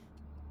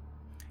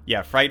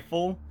 Yeah,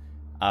 Frightful.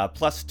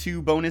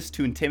 +2 bonus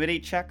to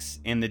intimidate checks,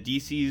 and the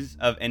DCs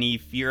of any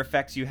fear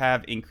effects you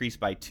have increase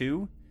by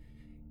 2.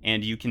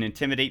 And you can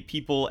intimidate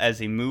people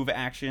as a move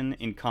action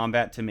in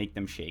combat to make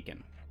them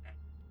shaken.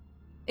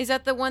 Is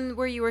that the one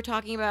where you were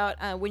talking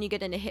about when you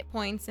get into hit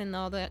points and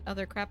all that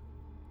other crap?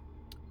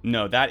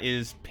 No, that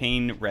is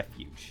Pain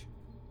Refuge.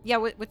 Yeah,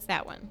 what's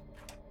that one?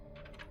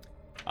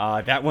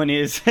 That one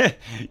is...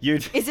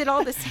 Is it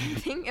all the same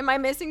thing? Am I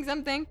missing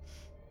something?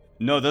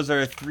 No, those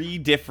are 3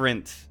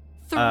 different...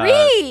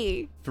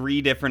 3!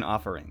 3 different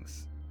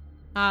offerings.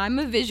 I'm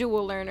a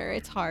visual learner.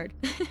 It's hard.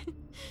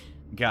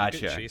 Gotcha.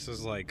 Look at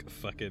Chase's like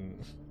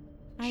fucking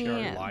I chart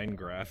am. line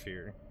graph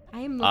here. I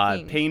am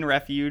looking. Pain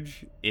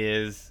Refuge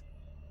is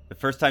the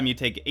first time you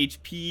take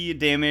HP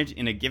damage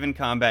in a given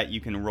combat,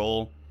 you can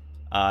roll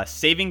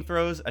saving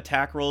throws,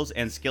 attack rolls,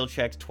 and skill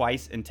checks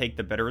twice and take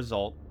the better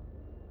result.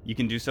 You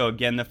can do so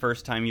again the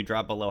first time you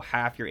drop below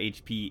half your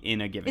HP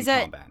in a given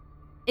combat.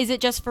 Is it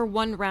just for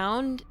 1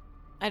 round?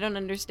 I don't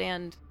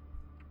understand.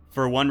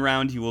 For 1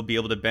 round, you will be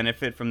able to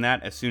benefit from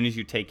that as soon as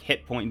you take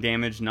hit point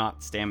damage,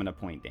 not stamina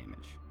point damage.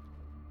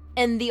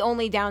 And the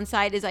only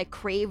downside is I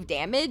crave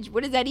damage?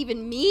 What does that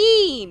even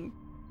mean?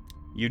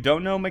 You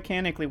don't know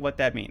mechanically what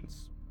that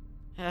means.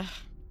 Ugh.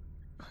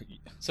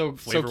 So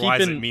Flavor-wise,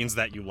 keep in... it means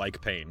that you like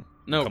pain.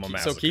 No, Become a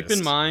so keep in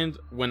masochist. mind,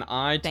 when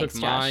I Thanks,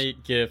 took my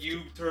gift...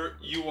 You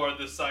are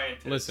the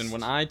scientist. Listen,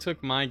 when I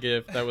took my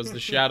gift, that was the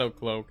Shadow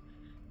Cloak,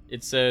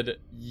 it said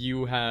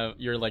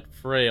you're like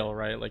frail,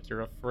 right? Like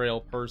you're a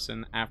frail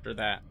person after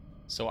that.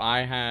 So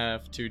I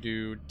have to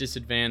do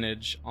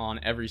disadvantage on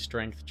every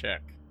strength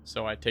check.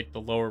 So I take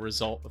the lower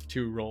result of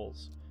 2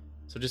 rolls.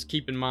 So just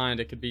keep in mind,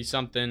 it could be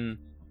something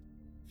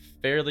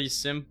fairly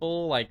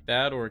simple like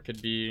that, or it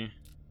could be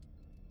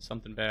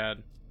something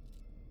bad.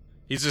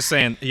 He's just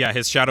saying, yeah,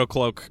 his shadow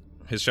cloak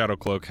has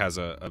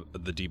the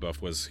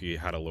debuff was he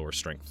had a lower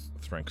strength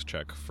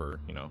check for,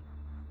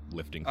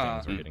 lifting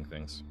things or hitting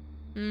things.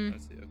 Mm. I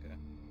see,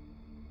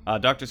 okay.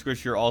 Dr.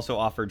 Squish, you're also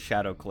offered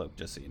Shadow Cloak,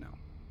 just so you know.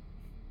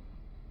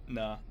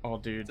 Nah, Oh,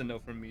 dude. it's a no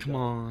from me. Come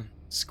dog. on.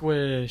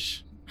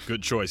 Squish.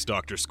 Good choice,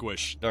 Dr.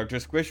 Squish. Dr.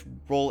 Squish,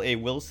 roll a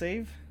will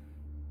save.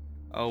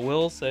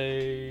 Will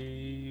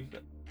save.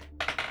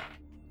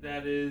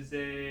 That is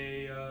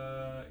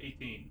a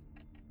 18.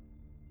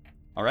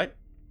 All right.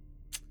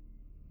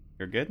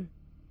 You're good.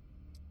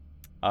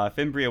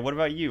 Fimbria, what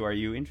about you? Are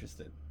you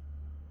interested?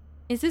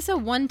 Is this a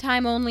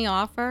one-time only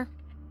offer?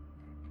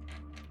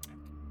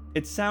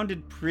 It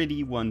sounded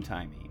pretty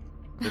one-timey.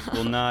 This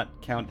will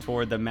not count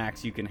toward the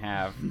max you can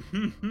have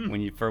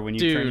when you turn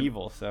Dude.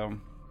 evil. So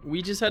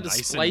We just had to Nice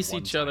and slice each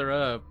one-time. other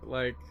up,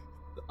 like,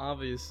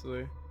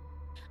 obviously.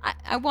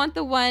 I want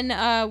the one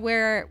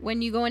where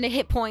when you go into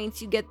hit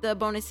points, you get the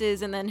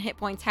bonuses, and then hit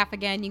points half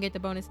again, you get the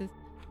bonuses.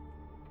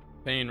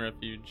 Pain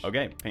refuge.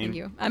 okay, pain. Thank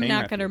you. I'm pain not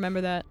refuge. gonna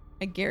remember that.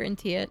 I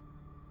guarantee it.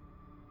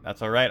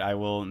 That's all right. I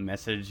will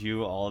message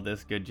you all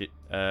this good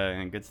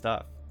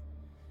stuff.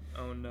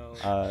 Oh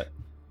no.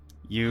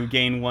 You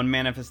gain 1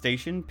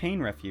 manifestation, pain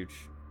refuge.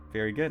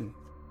 Very good.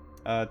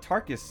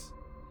 Tarkus,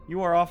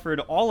 you are offered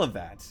all of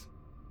that.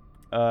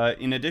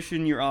 In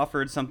addition, you're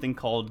offered something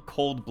called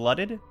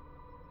Cold-Blooded.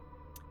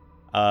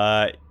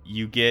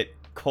 You get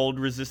Cold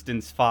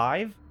Resistance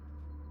 5. Yep.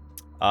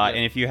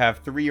 And if you have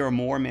 3 or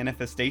more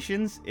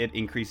manifestations, it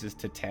increases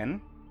to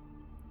 10.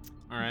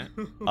 All right.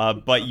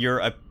 But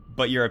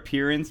your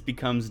appearance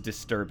becomes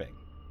disturbing.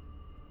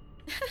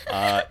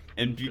 And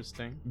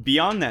Interesting.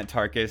 beyond that,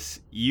 Tarkus,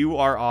 you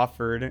are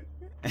offered.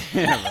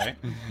 Right.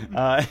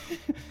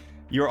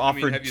 You're I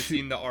mean, offered. have you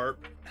seen the art?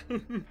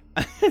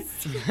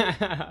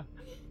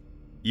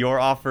 You're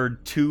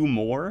offered 2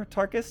 more,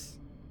 Tarkus.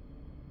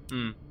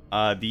 Hmm.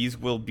 These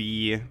will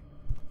be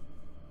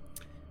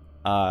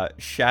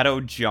Shadow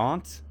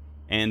Jaunt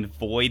and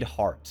Void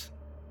Heart.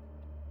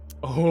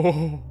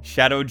 Oh.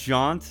 Shadow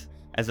Jaunt,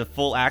 as a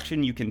full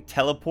action, you can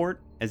teleport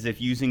as if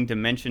using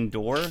Dimension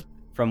Door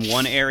from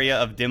one area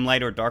of dim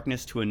light or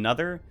darkness to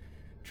another,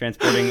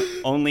 transporting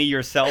only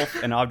yourself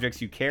and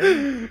objects you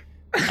carry.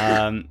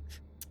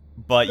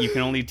 But you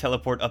can only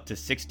teleport up to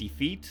 60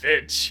 feet.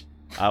 Bitch.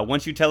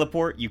 Once you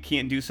teleport, you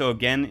can't do so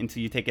again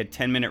until you take a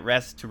 10-minute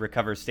rest to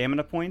recover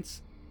stamina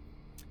points.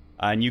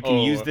 And you can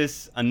Oh. use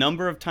this a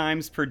number of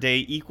times per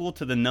day equal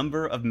to the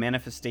number of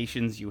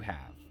manifestations you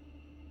have.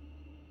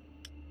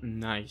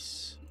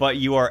 Nice. But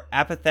you are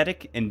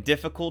apathetic and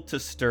difficult to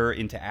stir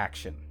into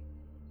action.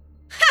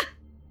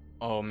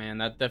 Oh man,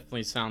 that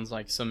definitely sounds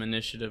like some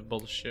initiative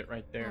bullshit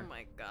right Oh there.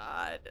 my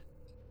god.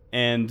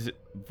 And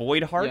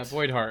Void Heart, Yeah,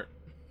 Void Heart.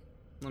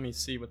 Let me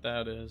see what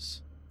that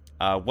is.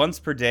 once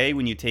per day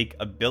when you take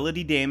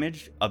ability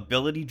damage,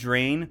 ability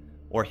drain,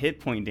 or hit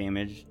point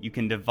damage, you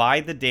can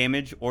divide the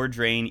damage or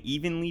drain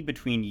evenly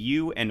between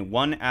you and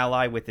one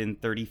ally within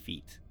 30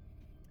 feet.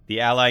 The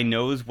ally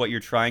knows what you're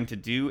trying to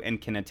do and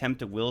can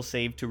attempt a will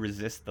save to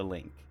resist the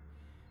link.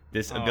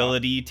 This Aw.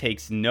 ability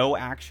takes no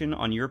action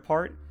on your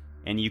part,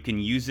 and you can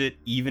use it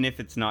even if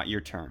it's not your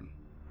turn.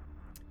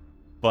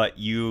 But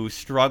you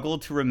struggle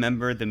to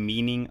remember the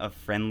meaning of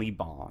friendly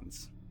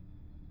bonds.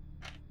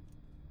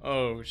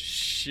 Oh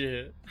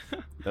shit.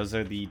 Those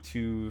are the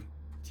 2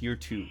 tier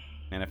 2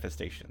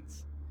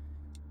 manifestations.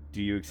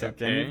 Do you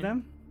accept any of Okay.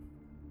 them?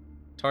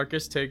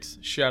 Tarkus takes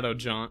Shadow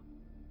Jaunt.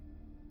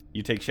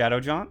 You take Shadow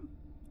Jaunt?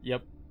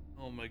 Yep.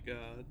 Oh my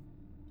god.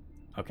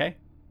 Okay.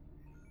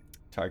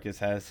 Tarkus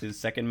has his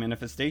second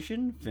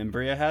manifestation.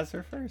 Fimbria has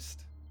her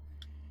first.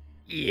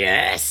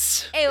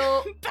 Yes. Ew.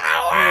 Oh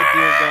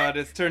dear god,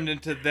 it's turned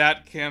into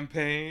that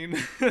campaign.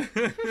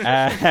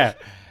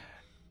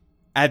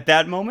 At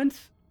that moment,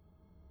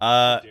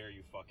 How dare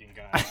you fucking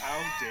guys?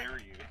 How dare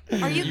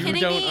you? Are you You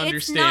kidding don't me?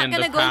 It's not understand the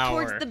gonna go power.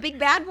 towards the big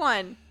bad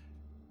one.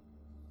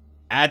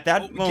 at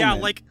that Oh, moment, yeah,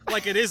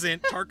 like it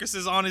isn't. Tarkus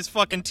is on his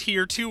fucking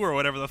tier 2 or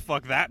whatever the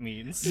fuck that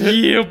means.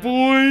 Yeah,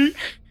 boy.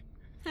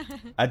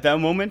 at that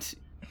moment,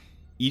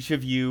 each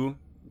of you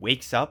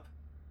wakes up.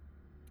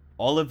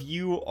 All of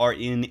you are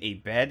in a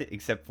bed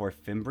except for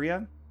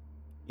Fimbria,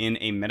 in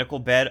a medical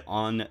bed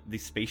on the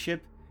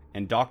spaceship,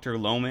 and Dr.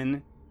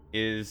 Loman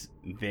is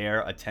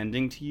there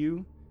attending to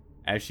you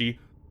as she,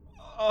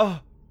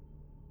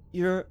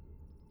 you're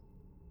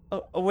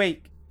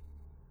awake.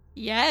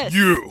 Yes.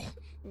 You.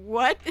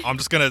 What? I'm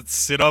just gonna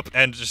sit up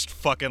and just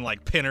fucking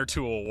like pin her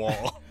to a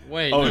wall.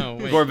 Wait, Oh, no,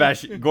 wait.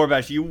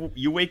 Gorbash,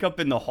 you wake up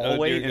in the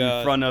hallway dear God.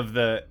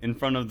 in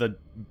front of the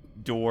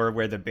door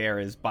where the bear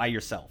is by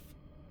yourself.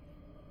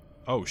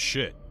 Oh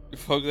shit.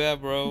 Fuck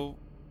that, bro.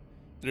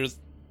 There's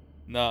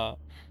nah.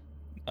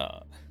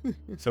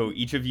 So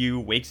each of you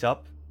wakes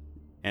up,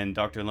 and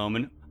Dr.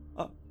 Loman,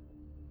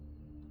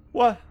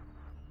 what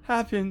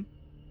happened?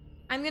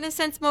 I'm gonna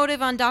sense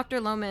motive on Dr.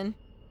 Loman.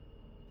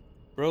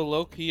 Bro,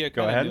 low key, I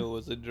Go kinda ahead. knew it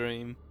was a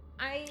dream.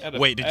 I Had a-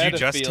 Wait, did I you had a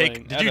just feeling- take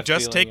I had a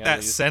feeling that at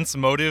least. sense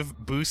motive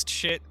boost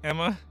shit,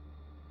 Emma?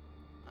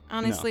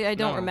 honestly I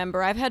don't No.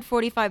 remember. I've had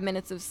 45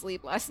 minutes of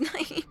sleep last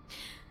night.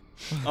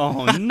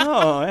 Oh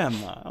no,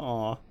 Emma.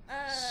 Oh.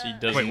 She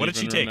doesn't Wait, what did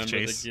she even take, remember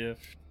Chase? the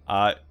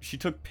gift. She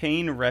took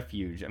Pain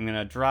Refuge. I'm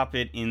gonna drop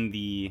it in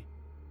the.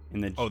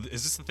 Oh,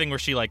 is this the thing where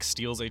she like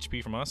steals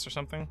HP from us or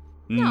something?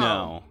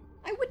 No.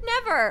 I would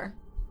never.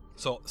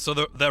 So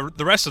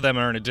the rest of them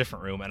are in a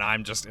different room, and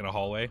I'm just in a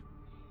hallway.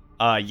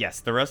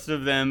 Yes, the rest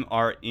of them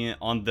are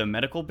on the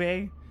medical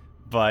bay,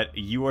 but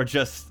you are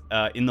just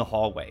in the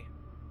hallway.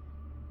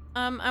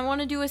 I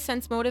want to do a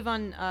sense motive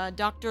on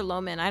Dr.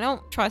 Loman. I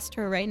don't trust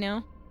her right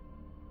now.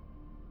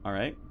 All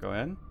right, go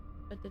ahead.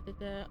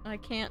 I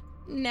can't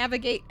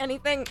navigate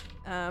anything.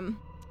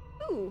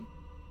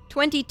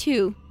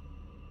 22.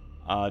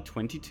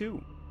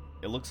 22.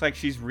 It looks like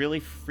she's really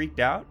freaked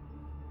out,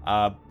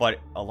 but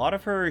a lot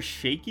of her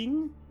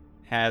shaking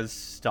has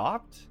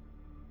stopped,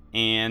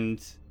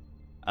 and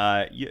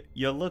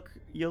you look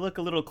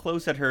a little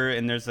close at her,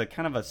 and there's a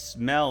kind of a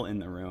smell in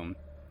the room,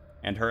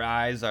 and her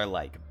eyes are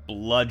like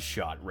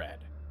bloodshot red,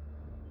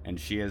 and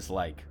she is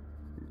like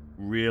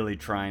really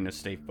trying to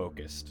stay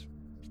focused,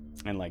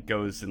 and like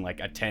goes and like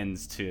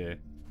attends to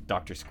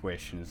Dr.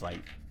 Squish and is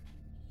like,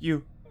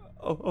 "You,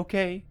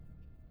 okay?"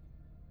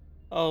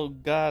 Oh,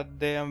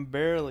 goddamn,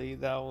 barely.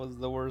 That was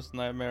the worst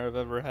nightmare I've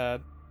ever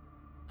had.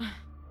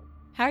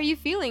 How are you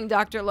feeling,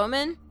 Dr.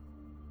 Loman?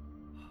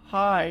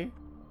 Hi.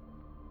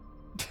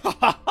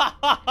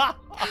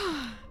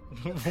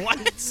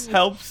 What?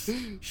 Helps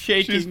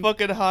shaking. She's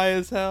fucking high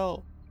as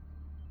hell.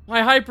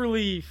 My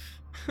hyperleaf.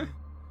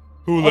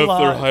 Who A left lot.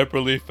 their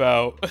hyperleaf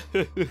out?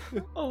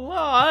 A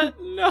lot?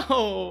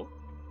 No.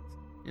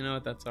 You know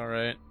what? That's all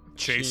right.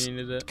 Chase, She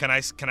needed it. can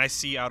I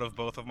see out of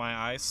both of my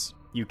eyes?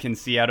 You can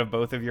see out of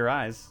both of your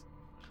eyes.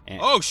 And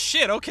Oh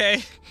shit!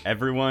 Okay.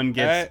 everyone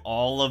gets I-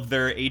 all of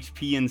their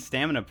HP and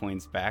stamina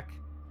points back.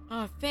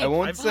 Oh, I thank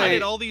won't I've say.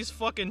 added all these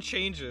fucking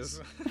changes.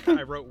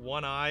 I wrote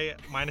one eye,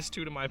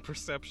 -2 to my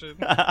perception.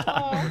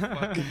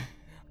 Oh.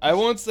 I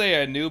won't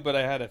say I knew, but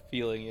I had a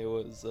feeling it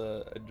was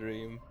a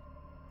dream.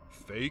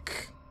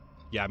 Fake.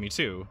 Yeah, me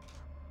too.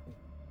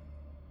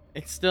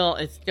 It still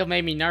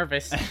made me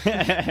nervous.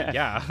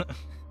 Yeah.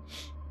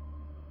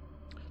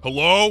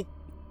 Hello?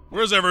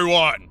 Where's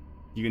everyone?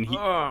 You can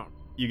Oh.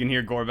 you can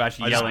hear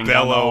Gorbash I yelling just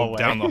down the bellow hallway.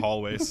 down the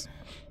hallways.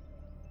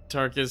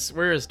 Tarkus,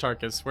 where is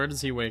Tarkus? Where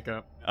does he wake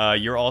up?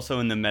 You're also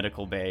in the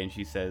medical bay, and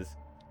she says,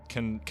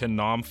 Can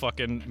Nom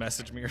fucking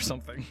message me or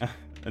something?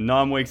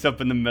 Nam wakes up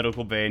in the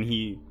medical bay, and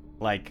he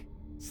like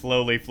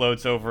slowly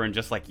floats over and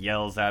just like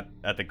yells at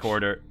the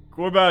corridor.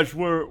 Gorbash,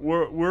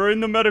 we're in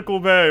the medical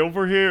bay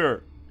over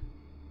here.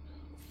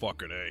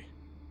 Fucking A.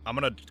 I'm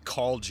gonna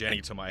call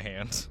Jenny to my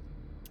hand.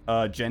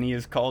 Jenny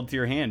is called to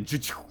your hand.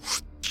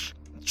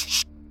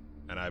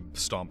 And I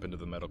stomp into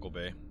the medical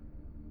bay.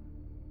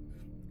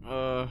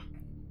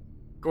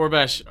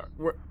 Gorbash,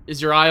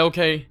 is your eye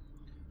okay?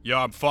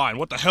 Yeah, I'm fine.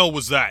 What the hell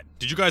was that?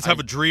 Did you guys have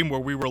a dream where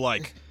we were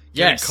like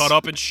getting Yes. cut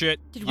up and shit?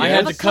 Did we I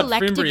have had a to cut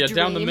collective Fimbria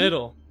down the dream?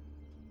 middle.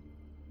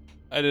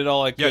 I did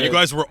all I could. Yeah, you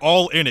guys were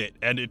all in it,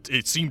 and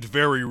it seemed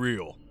very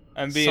real.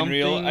 I'm being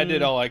real. I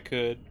did Something- all I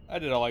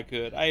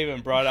could. I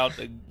even brought out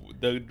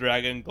the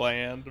dragon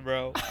gland,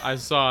 bro. I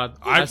saw it.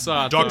 I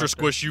saw it. Dr. Doctor.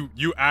 Squish,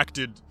 you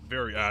acted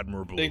very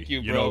admirably. Thank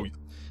you, You bro. know,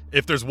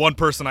 if there's one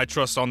person I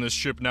trust on this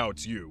ship now,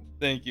 it's you.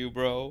 Thank you,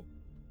 bro.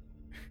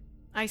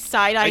 I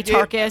side-eye gave-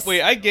 Tarkus.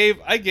 Wait, I gave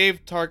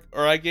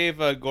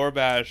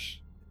Gorbash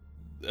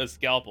a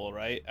scalpel,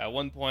 right? At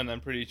one point, I'm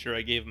pretty sure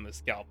I gave him a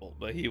scalpel,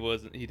 but he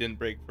didn't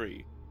break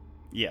free.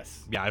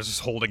 Yes. Yeah, I was just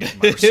holding it in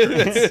my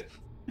restraints.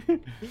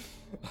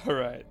 All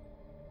right.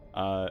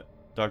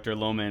 Dr.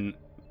 Loman,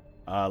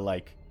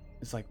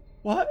 is like,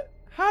 what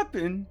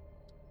happened?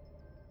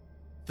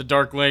 The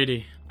Dark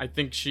Lady. I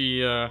think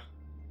she. I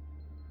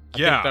think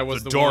Yeah, that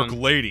was the the Dark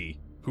one. Lady,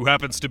 who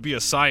happens to be a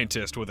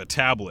scientist with a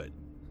tablet.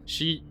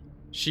 She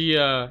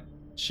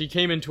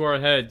came into our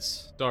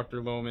heads,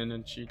 Dr. Loman,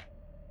 and she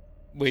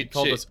Wait,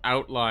 called us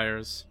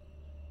outliers.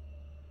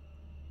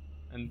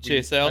 And we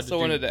Chase, I had also do-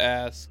 wanted to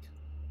ask,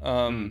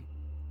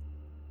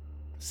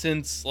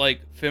 since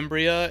like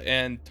Fimbria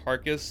and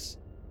Tarkus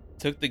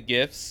took the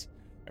gifts,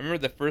 I remember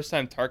the first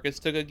time Tarkus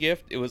took a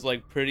gift, it was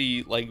like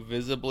pretty like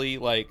visibly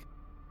like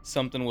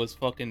something was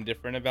fucking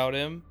different about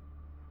him.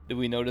 Did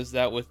we notice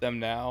that with them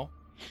now?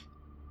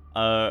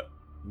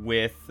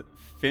 With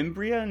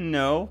Fimbria,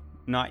 no,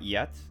 not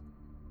yet.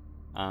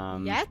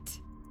 Yet?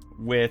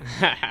 With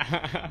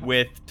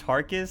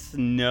Tarkus,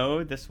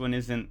 no, this one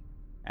isn't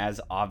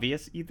as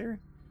obvious either.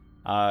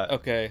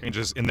 Okay.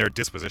 Changes in their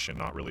disposition,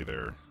 not really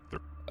their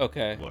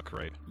Okay. look,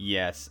 right?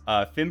 Yes.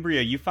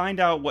 Fimbria, you find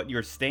out what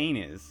your stain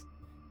is.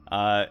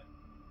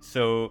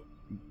 So,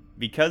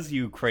 because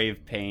you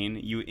crave pain,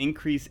 you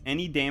increase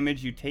any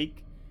damage you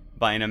take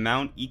by an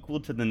amount equal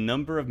to the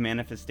number of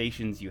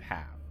manifestations you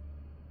have.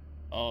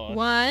 Oh,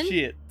 One.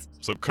 shit.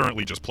 So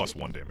currently just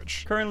 +1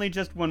 damage. Currently,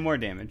 just one more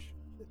damage.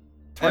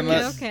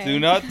 Emma, okay. do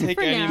not take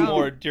For any now.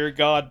 more, dear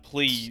God,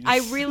 please.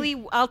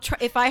 I'll try.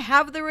 If I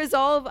have the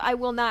resolve, I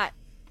will not.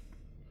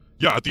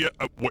 Yeah, at the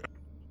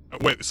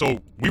wait. So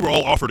we were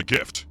all offered a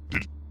gift.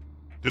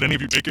 Did any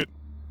of you take it?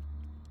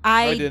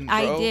 I didn't,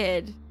 bro.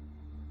 did.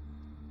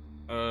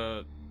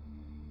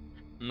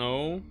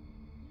 No.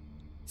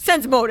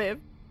 Sense motive.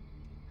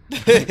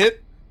 You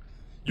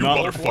No.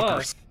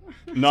 motherfuckers.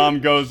 Nam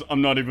goes,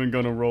 I'm not even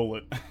gonna roll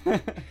it.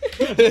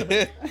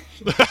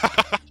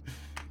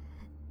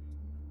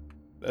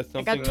 That's I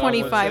something got would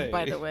 25, say.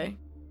 by the way.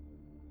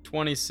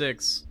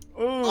 26. Ooh.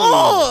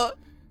 Oh!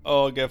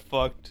 Oh, get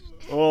fucked.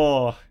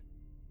 Oh.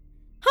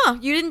 Huh. Huh,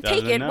 you didn't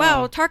take Doesn't it. know.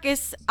 Wow,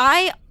 Tarkus.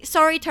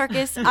 Sorry,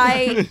 Tarkus.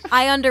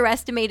 I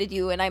underestimated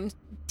you, and I'm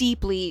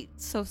deeply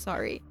so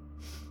sorry.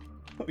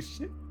 Oh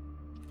shit.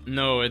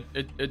 No,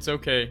 it's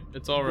okay.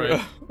 It's all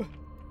right.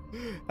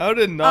 How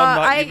did not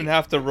I- even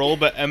have to roll,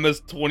 but Emma's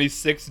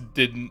 26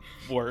 didn't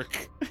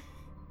work?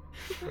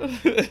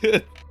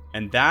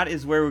 And that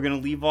is where we're going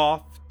to leave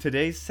off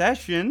today's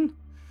session.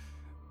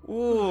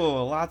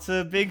 Ooh, lots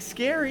of big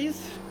scaries.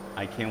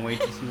 I can't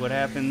wait to see what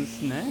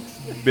happens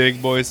next.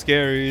 Big boy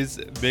scaries.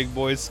 Big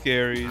boy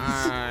scaries.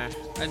 I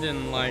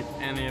didn't like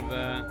any of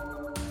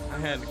that. I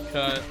had to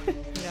cut the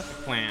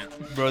plant.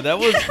 Bro, that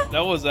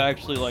was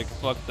actually like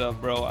fucked up,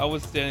 bro. I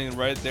was standing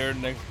right there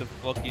next to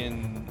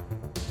fucking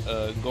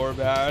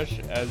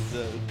Gorbash as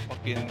the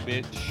fucking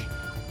bitch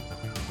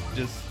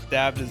just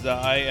stabbed his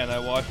eye, and I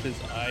watched his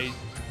eye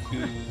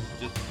tubes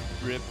just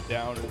drip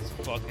down his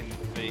fucking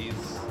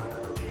face.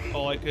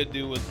 All I could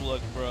do was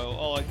look, bro.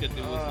 All I could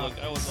do was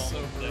look. I was so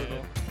almost brutal.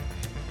 dead.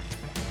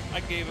 I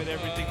gave it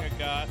everything I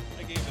got.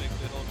 I gave it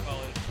a good old